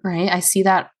investor, right? I see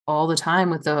that all the time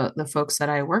with the folks that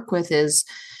I work with is,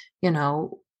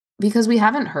 because we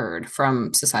haven't heard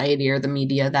from society or the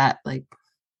media that like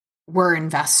we're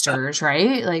investors,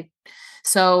 right? Like,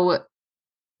 so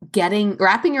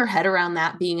wrapping your head around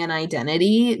that being an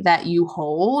identity that you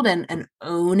hold and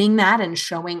owning that and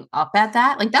showing up at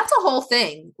that, like that's a whole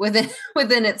thing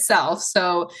within itself.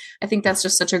 So I think that's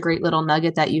just such a great little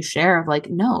nugget that you share of like,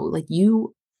 no, like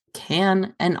you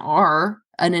can and are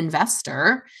an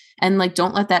investor, and like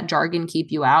don't let that jargon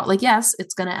keep you out. Like, yes,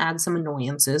 it's going to add some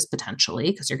annoyances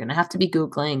potentially because you're going to have to be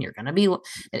Googling,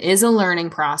 it is a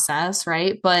learning process,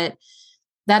 right? But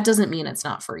that doesn't mean it's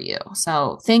not for you.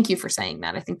 So thank you for saying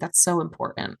that. I think that's so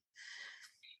important.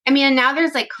 I mean, and now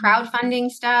there's like crowdfunding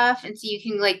stuff. And so you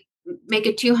can like make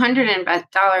a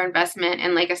 $200 investment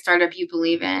in like a startup you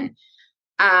believe in.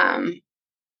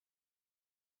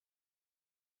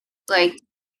 like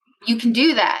you can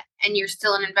do that and you're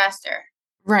still an investor.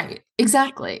 Right.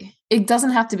 Exactly. It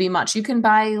doesn't have to be much. You can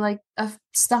buy like a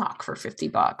stock for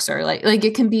 $50 or like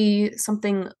it can be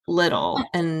something little.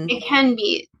 And It can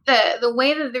be. The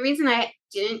way that the reason I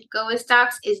didn't go with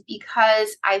stocks is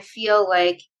because I feel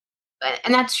like,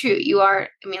 and that's true. You are,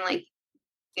 I mean, like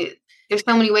there's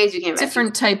so many ways you can invest.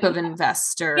 Different type of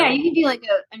investor. Yeah, you can be like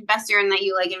an investor in that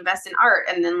you like invest in art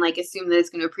and then like assume that it's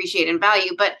going to appreciate in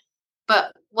value. But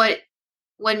what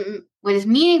is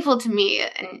meaningful to me,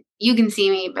 and you can see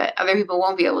me, but other people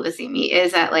won't be able to see me,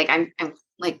 is that like I'm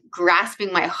like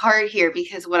grasping my heart here,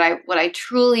 because what I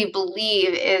truly believe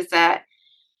is that,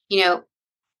 you know,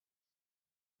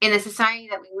 in the society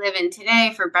that we live in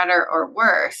today, for better or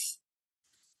worse,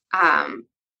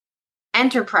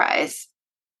 enterprise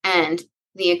and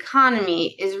the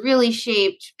economy is really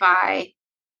shaped by,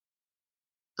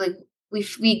 like, we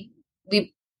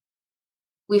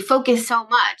focus so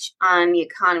much on the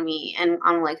economy and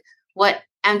on like what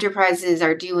enterprises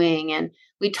are doing, and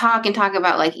we talk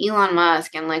about like Elon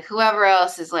Musk and like whoever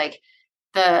else is like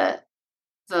the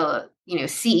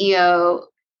CEO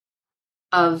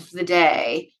of the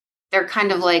day. They're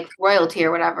kind of like royalty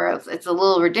or whatever. It's a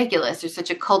little ridiculous. There's such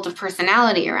a cult of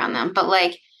personality around them. But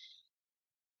like,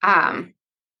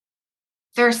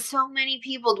 there are so many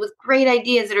people with great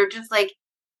ideas that are just like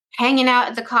hanging out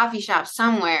at the coffee shop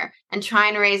somewhere and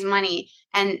trying to raise money.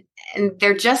 And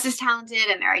they're just as talented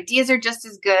and their ideas are just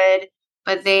as good,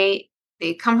 but they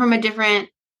come from a different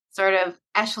sort of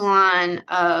echelon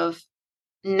of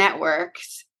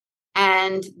networks,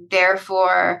 and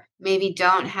therefore maybe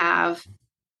don't have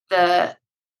the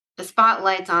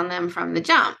spotlights on them from the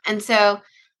jump. And so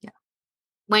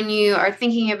when you are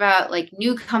thinking about like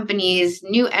new companies,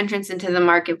 new entrants into the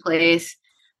marketplace,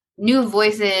 new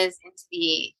voices into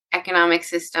the economic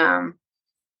system,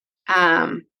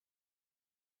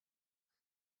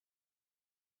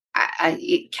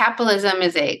 capitalism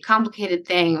is a complicated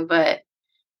thing, but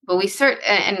we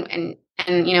and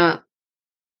you know,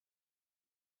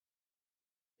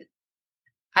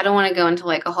 I don't want to go into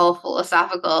like a whole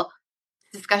philosophical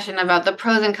discussion about the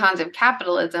pros and cons of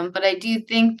capitalism, but I do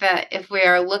think that if we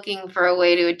are looking for a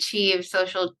way to achieve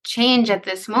social change at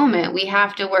this moment, we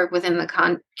have to work within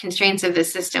the constraints of the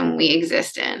system we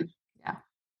exist in. Yeah.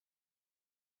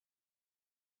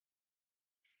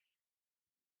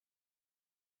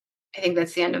 I think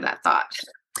that's the end of that thought.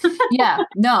 Yeah,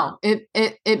 no,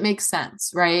 it makes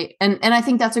sense, right? And I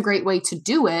think that's a great way to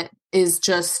do it, is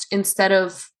just instead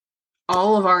of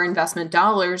all of our investment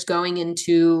dollars going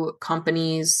into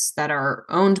companies that are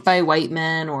owned by white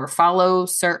men or follow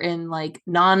certain like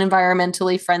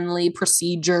non-environmentally friendly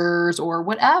procedures or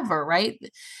whatever, right?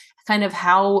 Kind of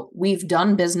how we've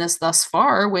done business thus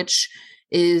far, which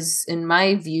is, in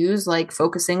my views, like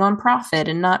focusing on profit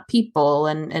and not people,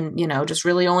 and you know, just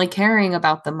really only caring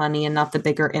about the money and not the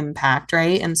bigger impact,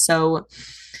 right? And so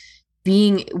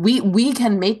we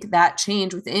can make that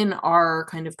change within our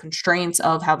kind of constraints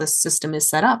of how the system is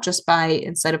set up, just by,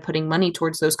 instead of putting money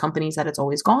towards those companies that it's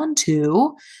always gone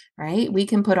to, right, we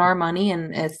can put our money,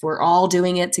 and if we're all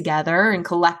doing it together and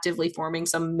collectively forming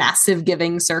some massive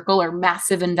giving circle or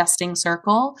massive investing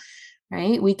circle,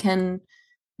 right, we can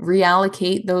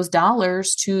reallocate those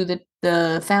dollars to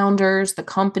the founders, the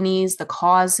companies, the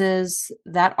causes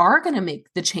that are going to make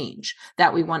the change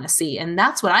that we want to see. And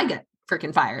that's what I get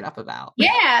freaking fired up about.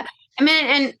 Yeah. I mean,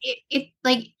 and it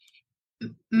like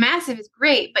massive is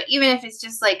great, but even if it's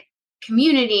just like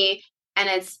community and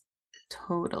it's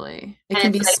totally, it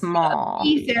can be like small.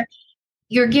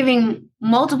 You're giving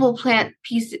multiple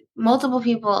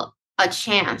people a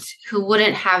chance who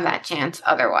wouldn't have that chance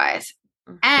otherwise.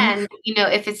 Mm-hmm. And, you know,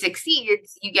 if it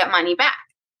succeeds, you get money back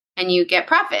and you get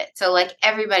profit. So like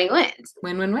everybody wins.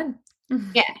 Win, win, win.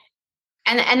 Yeah.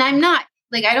 And I'm not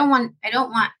like, I don't want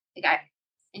like, I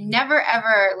never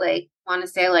ever like want to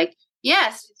say like,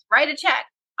 yes, just write a check.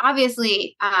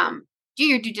 Obviously, do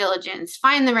your due diligence,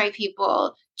 find the right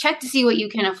people, check to see what you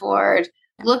can afford,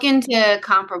 look into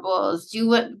comparables, do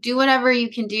whatever you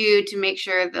can do to make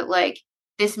sure that like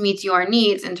this meets your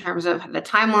needs in terms of the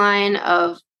timeline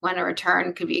of when a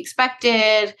return could be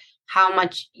expected, how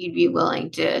much you'd be willing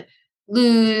to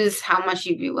lose, how much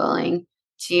you'd be willing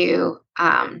to,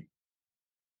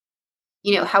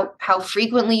 you know, how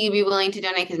frequently you'd be willing to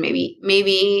donate, because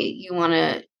maybe you want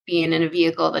to be in a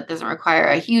vehicle that doesn't require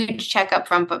a huge check up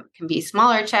front, but can be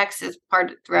smaller checks as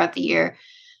part throughout the year.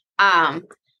 And,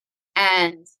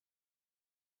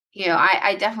 you know,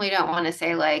 I definitely don't want to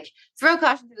say like, throw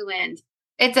caution to the wind.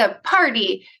 It's a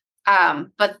party.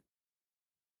 But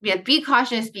yeah, be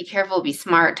cautious, be careful, be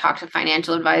smart, talk to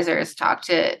financial advisors, talk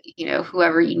to, you know,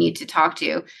 whoever you need to talk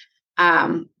to.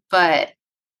 But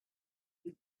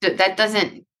that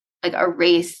doesn't like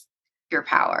erase your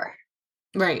power.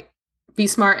 Right. Be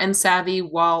smart and savvy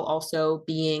while also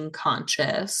being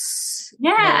conscious and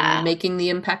Yeah. making the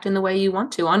impact in the way you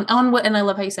want to on what, and I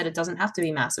love how you said it doesn't have to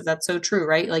be massive. That's so true,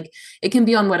 right? Like it can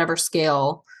be on whatever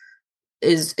scale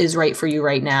is right for you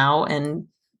right now, and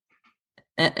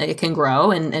it can grow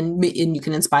and you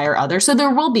can inspire others. So there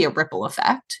will be a ripple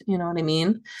effect, you know what I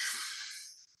mean?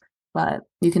 But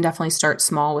you can definitely start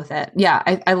small with it. Yeah,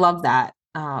 I love that.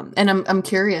 And I'm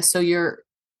curious. So you're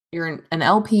an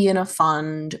LP in a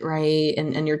fund, right?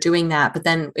 And you're doing that, but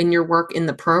then in your work in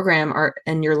the program or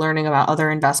and you're learning about other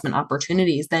investment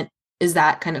opportunities, then is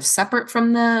that kind of separate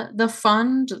from the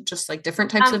fund, just like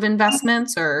different types Um, of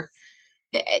investments or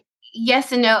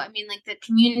yes and no. I mean, like the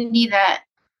community that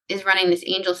is running this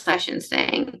angel sessions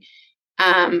thing,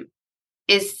 um,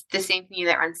 is the same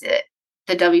community that runs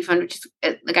the W Fund, which is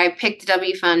like I picked the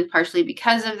W Fund partially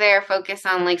because of their focus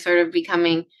on like sort of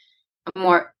becoming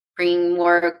more bringing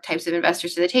more types of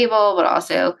investors to the table, but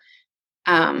also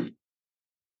um,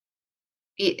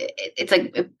 it's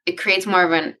like it creates more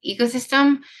of an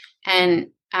ecosystem and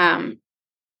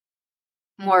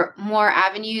more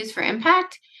avenues for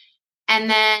impact. And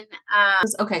then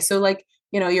okay, so like,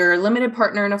 you know, you're a limited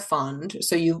partner in a fund,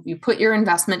 so you put your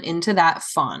investment into that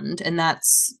fund and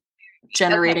that's okay,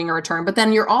 generating a return, but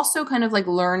then you're also kind of like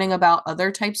learning about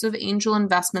other types of angel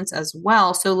investments as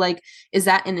well. So like, is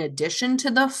that in addition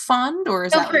to the fund or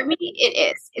is so that for me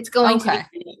it is. It's going to okay?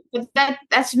 be, but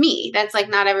that's me. That's like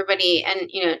not everybody, and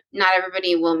not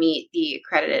everybody will meet the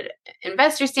accredited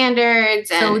investor standards.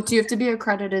 So And do you have to be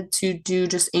accredited to do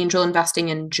just angel investing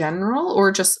in general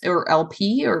or just or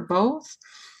LP or both?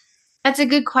 that's a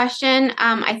good question.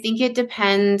 I think it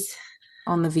depends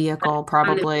On the vehicle, on the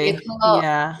probably. vehicle.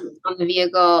 Yeah. On the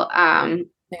vehicle.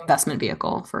 The investment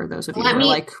vehicle for those of you Let who are me.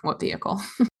 like, what vehicle?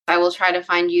 I will try to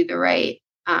find you the right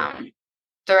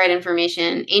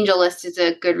information. AngelList is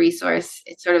a good resource.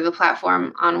 It's sort of the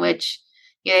platform on which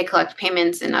they collect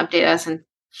payments and update us and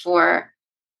for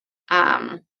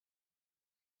um,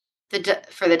 the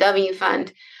W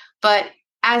Fund. But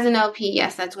as an LP,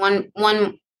 yes, that's one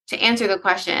to answer the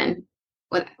question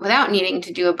without needing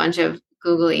to do a bunch of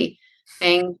googly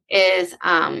things is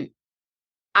I'm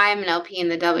an LP in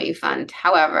the W Fund.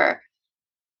 However,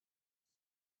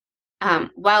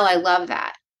 while I love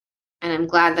that and I'm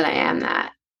glad that I am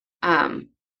that, um,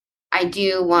 I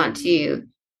do want to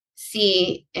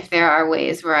see if there are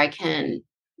ways where I can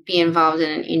be involved in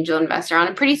an angel investor on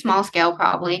a pretty small scale,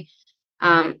 probably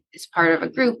as part of a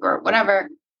group or whatever,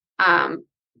 um,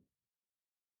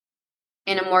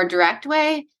 in a more direct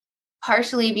way.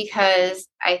 Partially because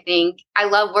I think I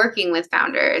love working with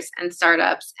founders and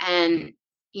startups, and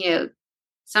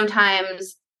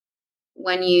sometimes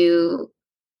when you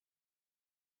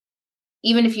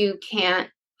even if you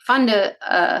can't fund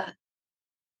a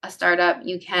startup,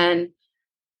 you can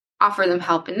offer them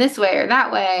help in this way or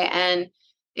that way, and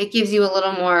it gives you a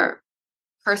little more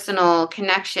personal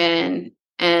connection.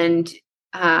 And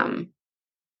um,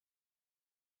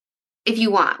 if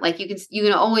you want, like you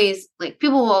can always, like,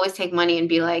 people will always take money and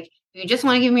be like, if you just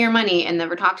want to give me your money and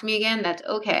never talk to me again, that's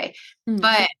okay. Mm,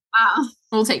 But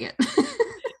we'll take it.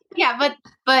 yeah, but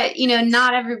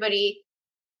not everybody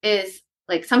is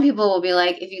like, some people will be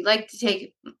like, if you'd like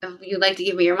to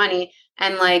give me your money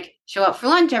and like show up for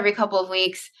lunch every couple of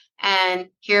weeks and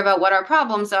hear about what our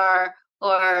problems are,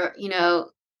 or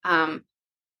um,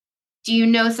 do you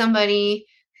know somebody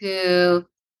who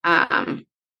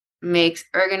makes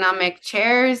ergonomic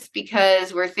chairs,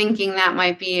 because we're thinking that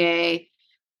might be a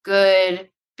good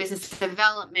business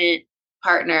development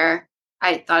partner.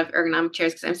 I thought of ergonomic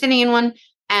chairs because I'm sitting in one,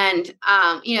 and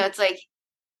it's like,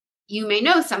 you may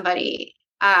know somebody,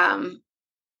 and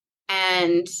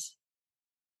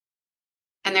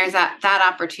there's that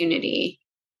opportunity,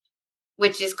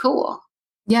 which is cool.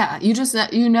 Yeah,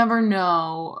 you never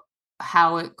know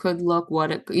how it could look,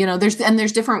 what it,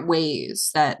 there's different ways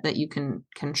that you can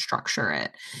structure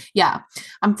it. Yeah.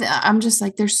 I'm just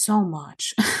like there's so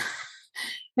much.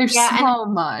 There's Yeah, and so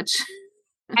much.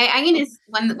 I'm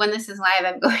gonna, when this is live,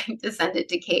 I'm going to send it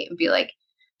to Kate and be like,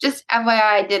 just FYI,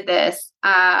 I did this.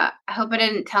 I hope I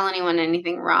didn't tell anyone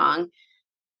anything wrong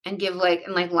and give like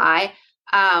lie.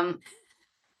 Um,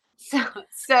 so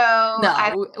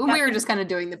I No, we were just kind of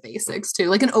doing the basics too,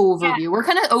 like an overview. We're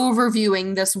kind of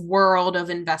overviewing this world of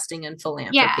investing in yeah,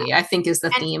 philanthropy, I think is the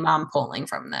and theme I'm pulling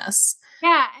from this.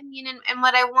 yeah, I mean, and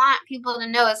what I want people to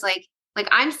know is like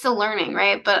I'm still learning,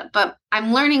 right? But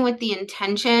I'm learning with the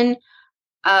intention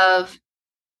of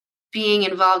being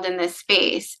involved in this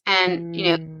space, and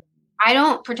Mm, I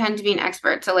don't pretend to be an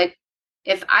expert. So like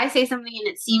if I say something and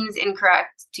it seems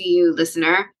incorrect to you,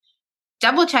 listener,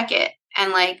 double check it.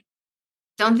 And like,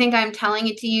 don't think I'm telling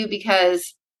it to you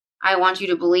because I want you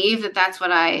to believe that that's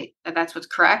what's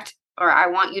correct, or I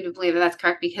want you to believe that that's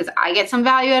correct because I get some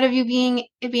value out of you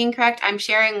being correct. I'm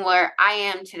sharing where I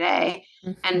am today,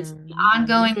 and it's an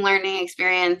ongoing learning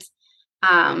experience.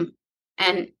 And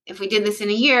if we did this in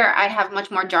a year, I'd have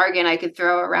much more jargon I could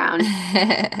throw around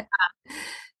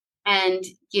and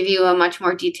give you a much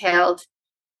more detailed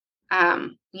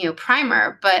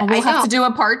primer, but we'll have to do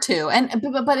a part 2. And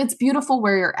but it's beautiful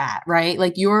where you're at, right?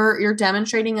 Like you're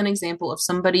demonstrating an example of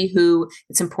somebody who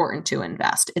it's important to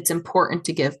invest. It's important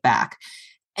to give back.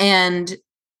 And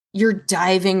you're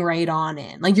diving right on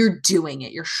in. Like you're doing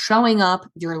it. You're showing up,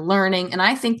 you're learning. And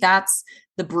I think that's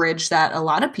the bridge that a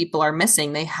lot of people are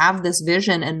missing. They have this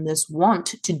vision and this want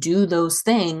to do those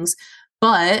things,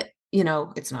 but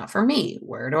it's not for me.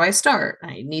 Where do I start?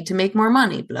 I need to make more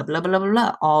money, blah, blah, blah, blah,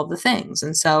 blah, all the things.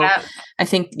 And so I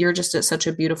think you're just such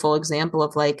a beautiful example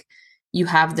of like, you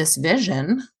have this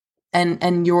vision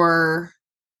and you're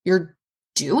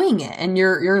doing it and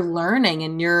you're learning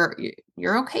and you're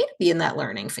okay to be in that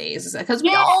learning phase because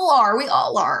we all are.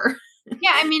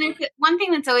 Yeah. I mean, one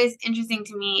thing that's always interesting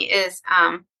to me is,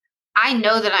 I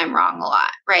know that I'm wrong a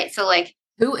lot. Right. So like,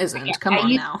 who isn't? Come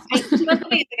on now.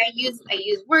 I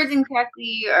use words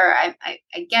incorrectly, or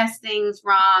I guess things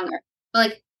wrong, but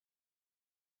like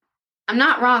I'm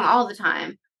not wrong all the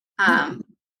time. And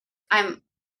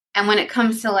when it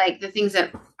comes to like the things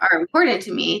that are important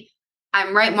to me,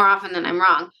 I'm right more often than I'm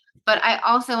wrong. But I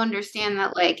also understand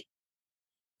that like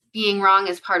being wrong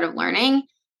is part of learning.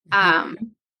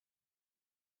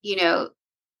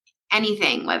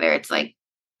 Anything, whether it's like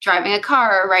driving a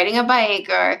car or riding a bike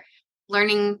or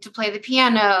learning to play the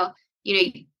piano,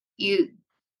 you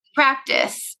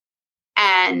practice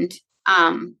and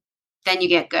then you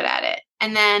get good at it.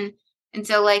 And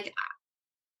so like,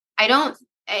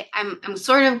 I'm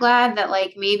sort of glad that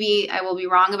like, maybe I will be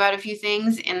wrong about a few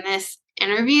things in this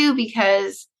interview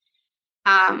because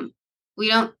we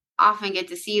don't often get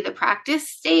to see the practice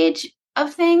stage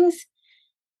of things.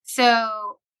 So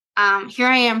here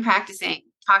I am practicing,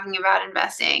 talking about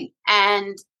investing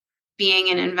and being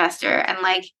an investor and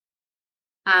like,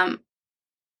 I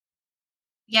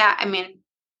mean,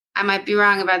 I might be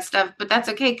wrong about stuff, but that's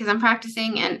okay because I'm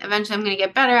practicing and eventually I'm going to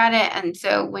get better at it. And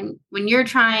so when you're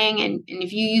trying and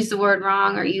if you use the word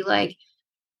wrong or you like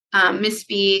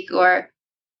misspeak or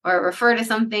refer to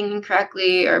something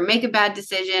incorrectly or make a bad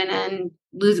decision and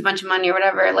lose a bunch of money or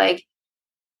whatever, like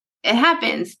it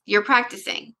happens. You're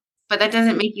practicing, but that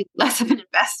doesn't make you less of an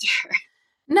investor.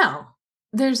 No.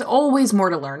 There's always more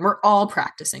to learn. We're all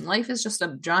practicing. Life is just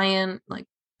a giant like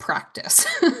practice.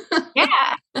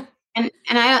 Yeah. And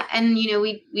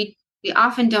we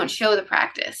often don't show the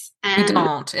practice. And we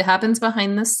don't. It happens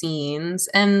behind the scenes.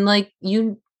 And like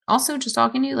you also just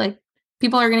talking to you, like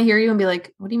people are going to hear you and be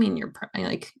like, what do you mean you're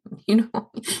like, you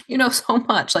know so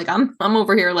much. Like I'm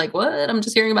over here like, what? I'm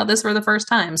just hearing about this for the first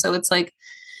time. So it's like,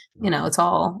 it's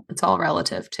all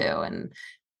relative too. And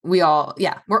we're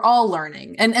all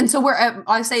learning. And so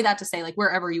I say that to say like,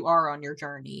 wherever you are on your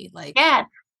journey, like,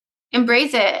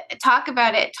 embrace it, talk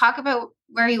about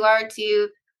where you are to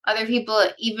other people.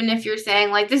 Even if you're saying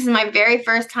like, this is my very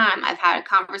first time I've had a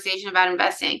conversation about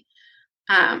investing.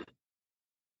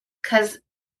 Cause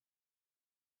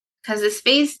the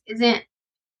space isn't,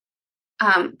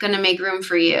 going to make room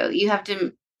for you. You have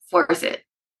to force it,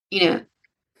 you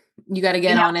got to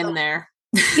get on in there.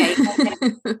 Yeah.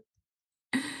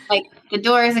 Like the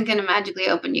door isn't going to magically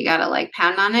open. You got to like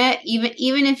pound on it.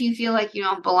 Even if you feel like you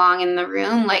don't belong in the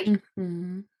room, like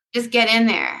just get in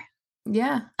there.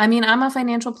 Yeah. I mean, I'm a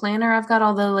financial planner. I've got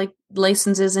all the like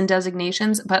licenses and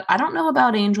designations, but I don't know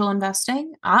about angel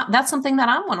investing. That's something that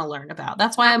I want to learn about.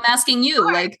 That's why I'm asking you,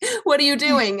 like, what are you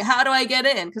doing? How do I get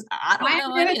in? Because I don't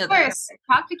know any of this.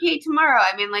 Talk to Kate tomorrow.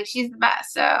 I mean, like she's the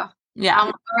best. So yeah,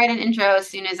 I'll write an intro as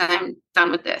soon as I'm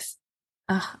done with this.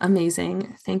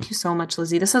 Amazing. Thank you so much,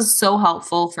 Lizzie. This is so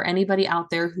helpful for anybody out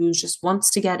there who just wants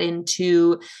to get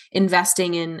into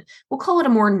investing in, we'll call it a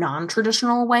more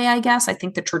non-traditional way, I guess. I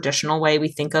think the traditional way we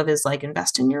think of is like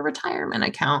invest in your retirement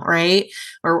account, right?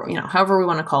 Or, however we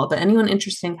want to call it. But anyone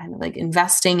interested in kind of like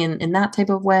investing in that type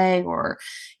of way or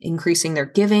increasing their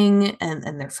giving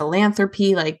and their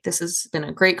philanthropy, like this has been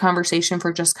a great conversation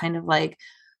for just kind of like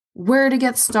where to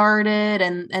get started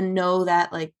and know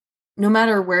that like, no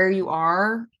matter where you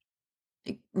are,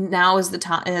 now is the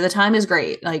time. The time is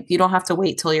great. Like you don't have to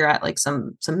wait till you're at like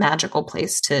some magical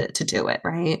place to do it.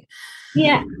 Right.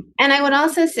 Yeah. And I would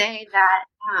also say that,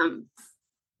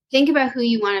 think about who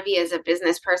you want to be as a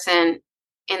business person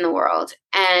in the world.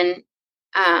 And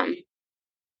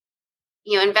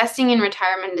investing in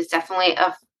retirement is definitely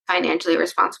a financially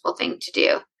responsible thing to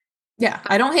do. Yeah,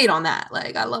 I don't hate on that.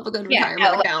 Like, I love a good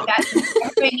retirement account.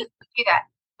 Everybody needs to do that.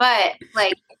 But,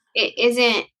 like, it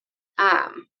isn't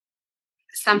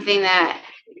something that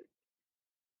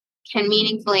can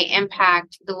meaningfully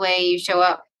impact the way you show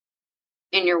up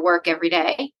in your work every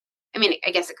day. I mean,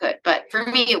 I guess it could, but for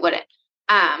me, it wouldn't.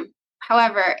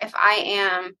 However, if I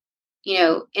am,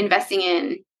 investing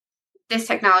in this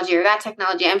technology or that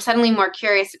technology, I'm suddenly more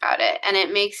curious about it. And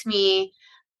it makes me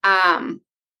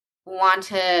want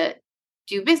to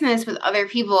do business with other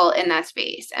people in that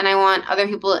space. And I want other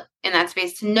people in that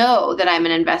space to know that I'm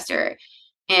an investor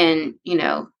in,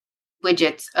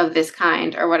 widgets of this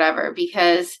kind or whatever,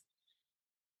 because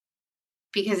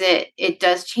it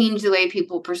does change the way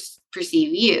people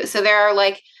perceive you. So there are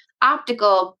like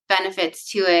optical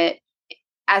benefits to it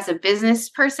as a business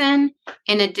person,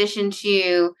 in addition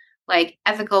to like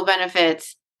ethical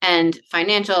benefits and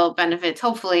financial benefits,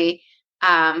 hopefully,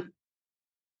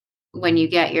 when you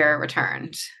get your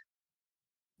returns.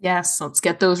 Yes, let's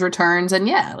get those returns. And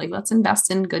yeah, like let's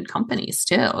invest in good companies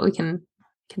too. We can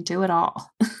do it all.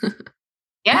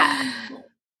 Yeah.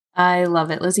 I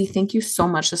love it. Lizzie, thank you so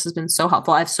much. This has been so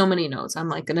helpful. I have so many notes. I'm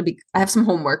like I have some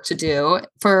homework to do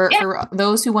for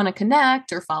those who want to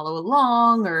connect or follow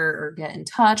along or get in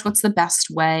touch. What's the best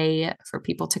way for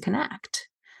people to connect?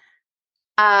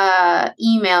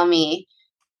 Email me.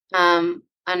 And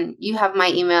you have my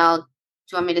email. Do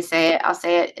you want me to say it? I'll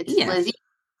say it. It's Lizzie.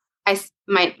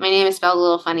 My name is spelled a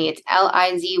little funny. It's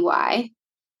LIZY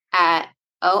at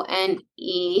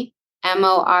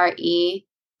ONEMORETHING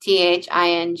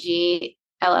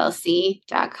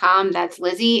LLC.com. That's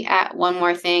Lizzie at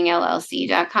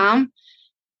OneMoreThingLLC.com.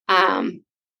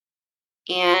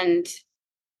 And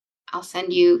I'll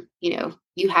send you,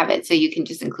 you have it, so you can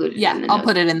just include it. Yeah, in the I'll notes.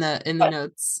 Put it in the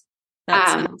notes. That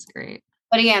sounds great.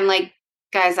 But again, like,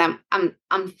 guys, I'm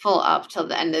full up till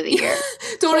the end of the year.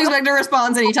 Don't expect a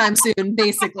response anytime soon,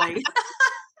 basically.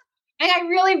 And I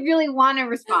really, really want to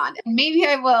respond. And maybe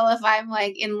I will if I'm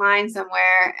like in line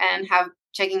somewhere and have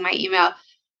checking my email.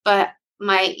 But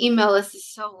my email list is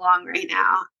so long right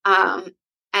now. I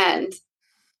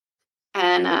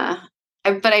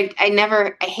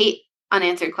hate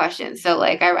unanswered questions. So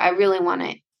like, I really want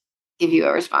to give you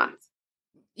a response.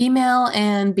 Email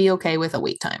and be okay with a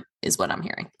wait time is what I'm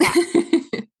hearing.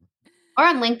 Or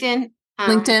on LinkedIn.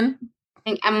 LinkedIn.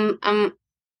 I'm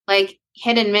like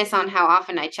hit and miss on how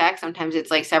often I check. Sometimes it's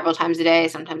like several times a day.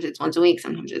 Sometimes it's once a week.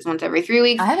 Sometimes it's once every 3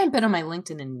 weeks. I haven't been on my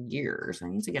LinkedIn in years. I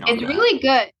need to get on. It's really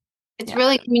good. It's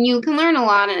really, you can learn a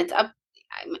lot, and it's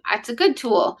a good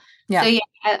tool. Yeah. So yeah,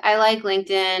 I like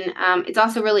LinkedIn. It's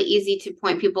also really easy to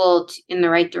point people in the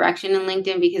right direction in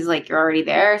LinkedIn, because like you're already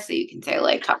there. So you can say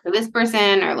like, talk to this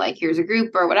person, or like, here's a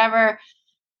group or whatever.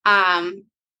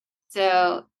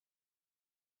 So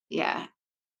yeah,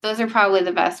 those are probably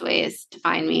the best ways to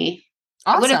find me.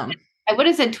 Awesome. I would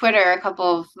have said Twitter a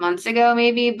couple of months ago,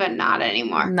 maybe, but not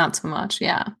anymore. Not so much.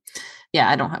 Yeah. Yeah.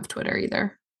 I don't have Twitter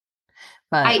either.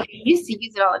 But I used to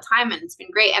use it all the time, and it's been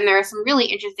great. And there are some really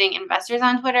interesting investors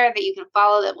on Twitter that you can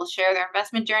follow that will share their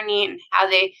investment journey and how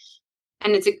they,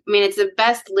 and it's the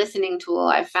best listening tool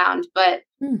I've found, but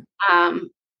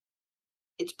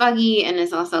it's buggy, and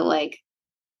it's also like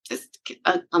just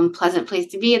an unpleasant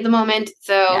place to be at the moment.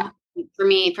 So for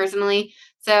me personally,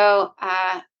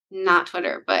 not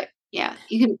Twitter, but yeah,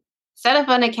 you can set up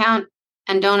an account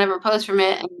and don't ever post from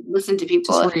it and listen to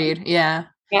people. Just read. Yeah.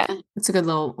 Yeah. It's a good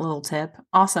little tip.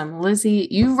 Awesome. Lizzie,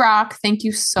 you rock. Thank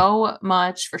you so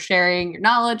much for sharing your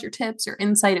knowledge, your tips, your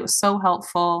insight. It was so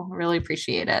helpful. Really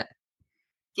appreciate it.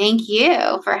 Thank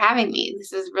you for having me.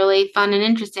 This is really fun and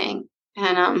interesting.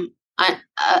 And a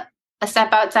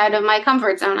step outside of my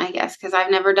comfort zone, I guess, because I've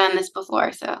never done this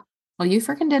before. So, well, you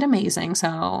freaking did amazing.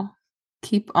 So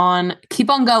keep on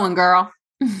going, girl.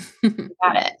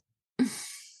 Got it.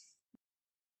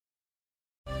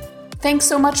 Thanks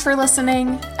so much for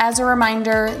listening. As a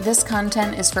reminder, this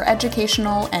content is for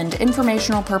educational and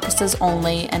informational purposes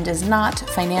only and is not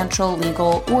financial,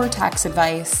 legal, or tax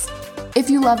advice. If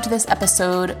you loved this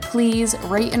episode, please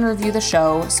rate and review the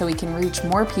show so we can reach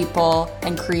more people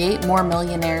and create more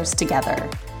millionaires together.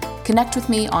 Connect with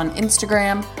me on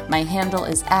Instagram. My handle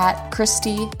is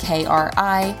 @Kristy,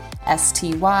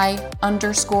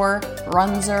 KRISTY_Runzer,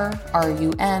 RUNZER,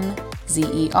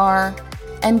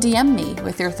 and DM me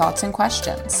with your thoughts and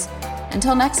questions.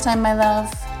 Until next time, my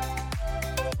love.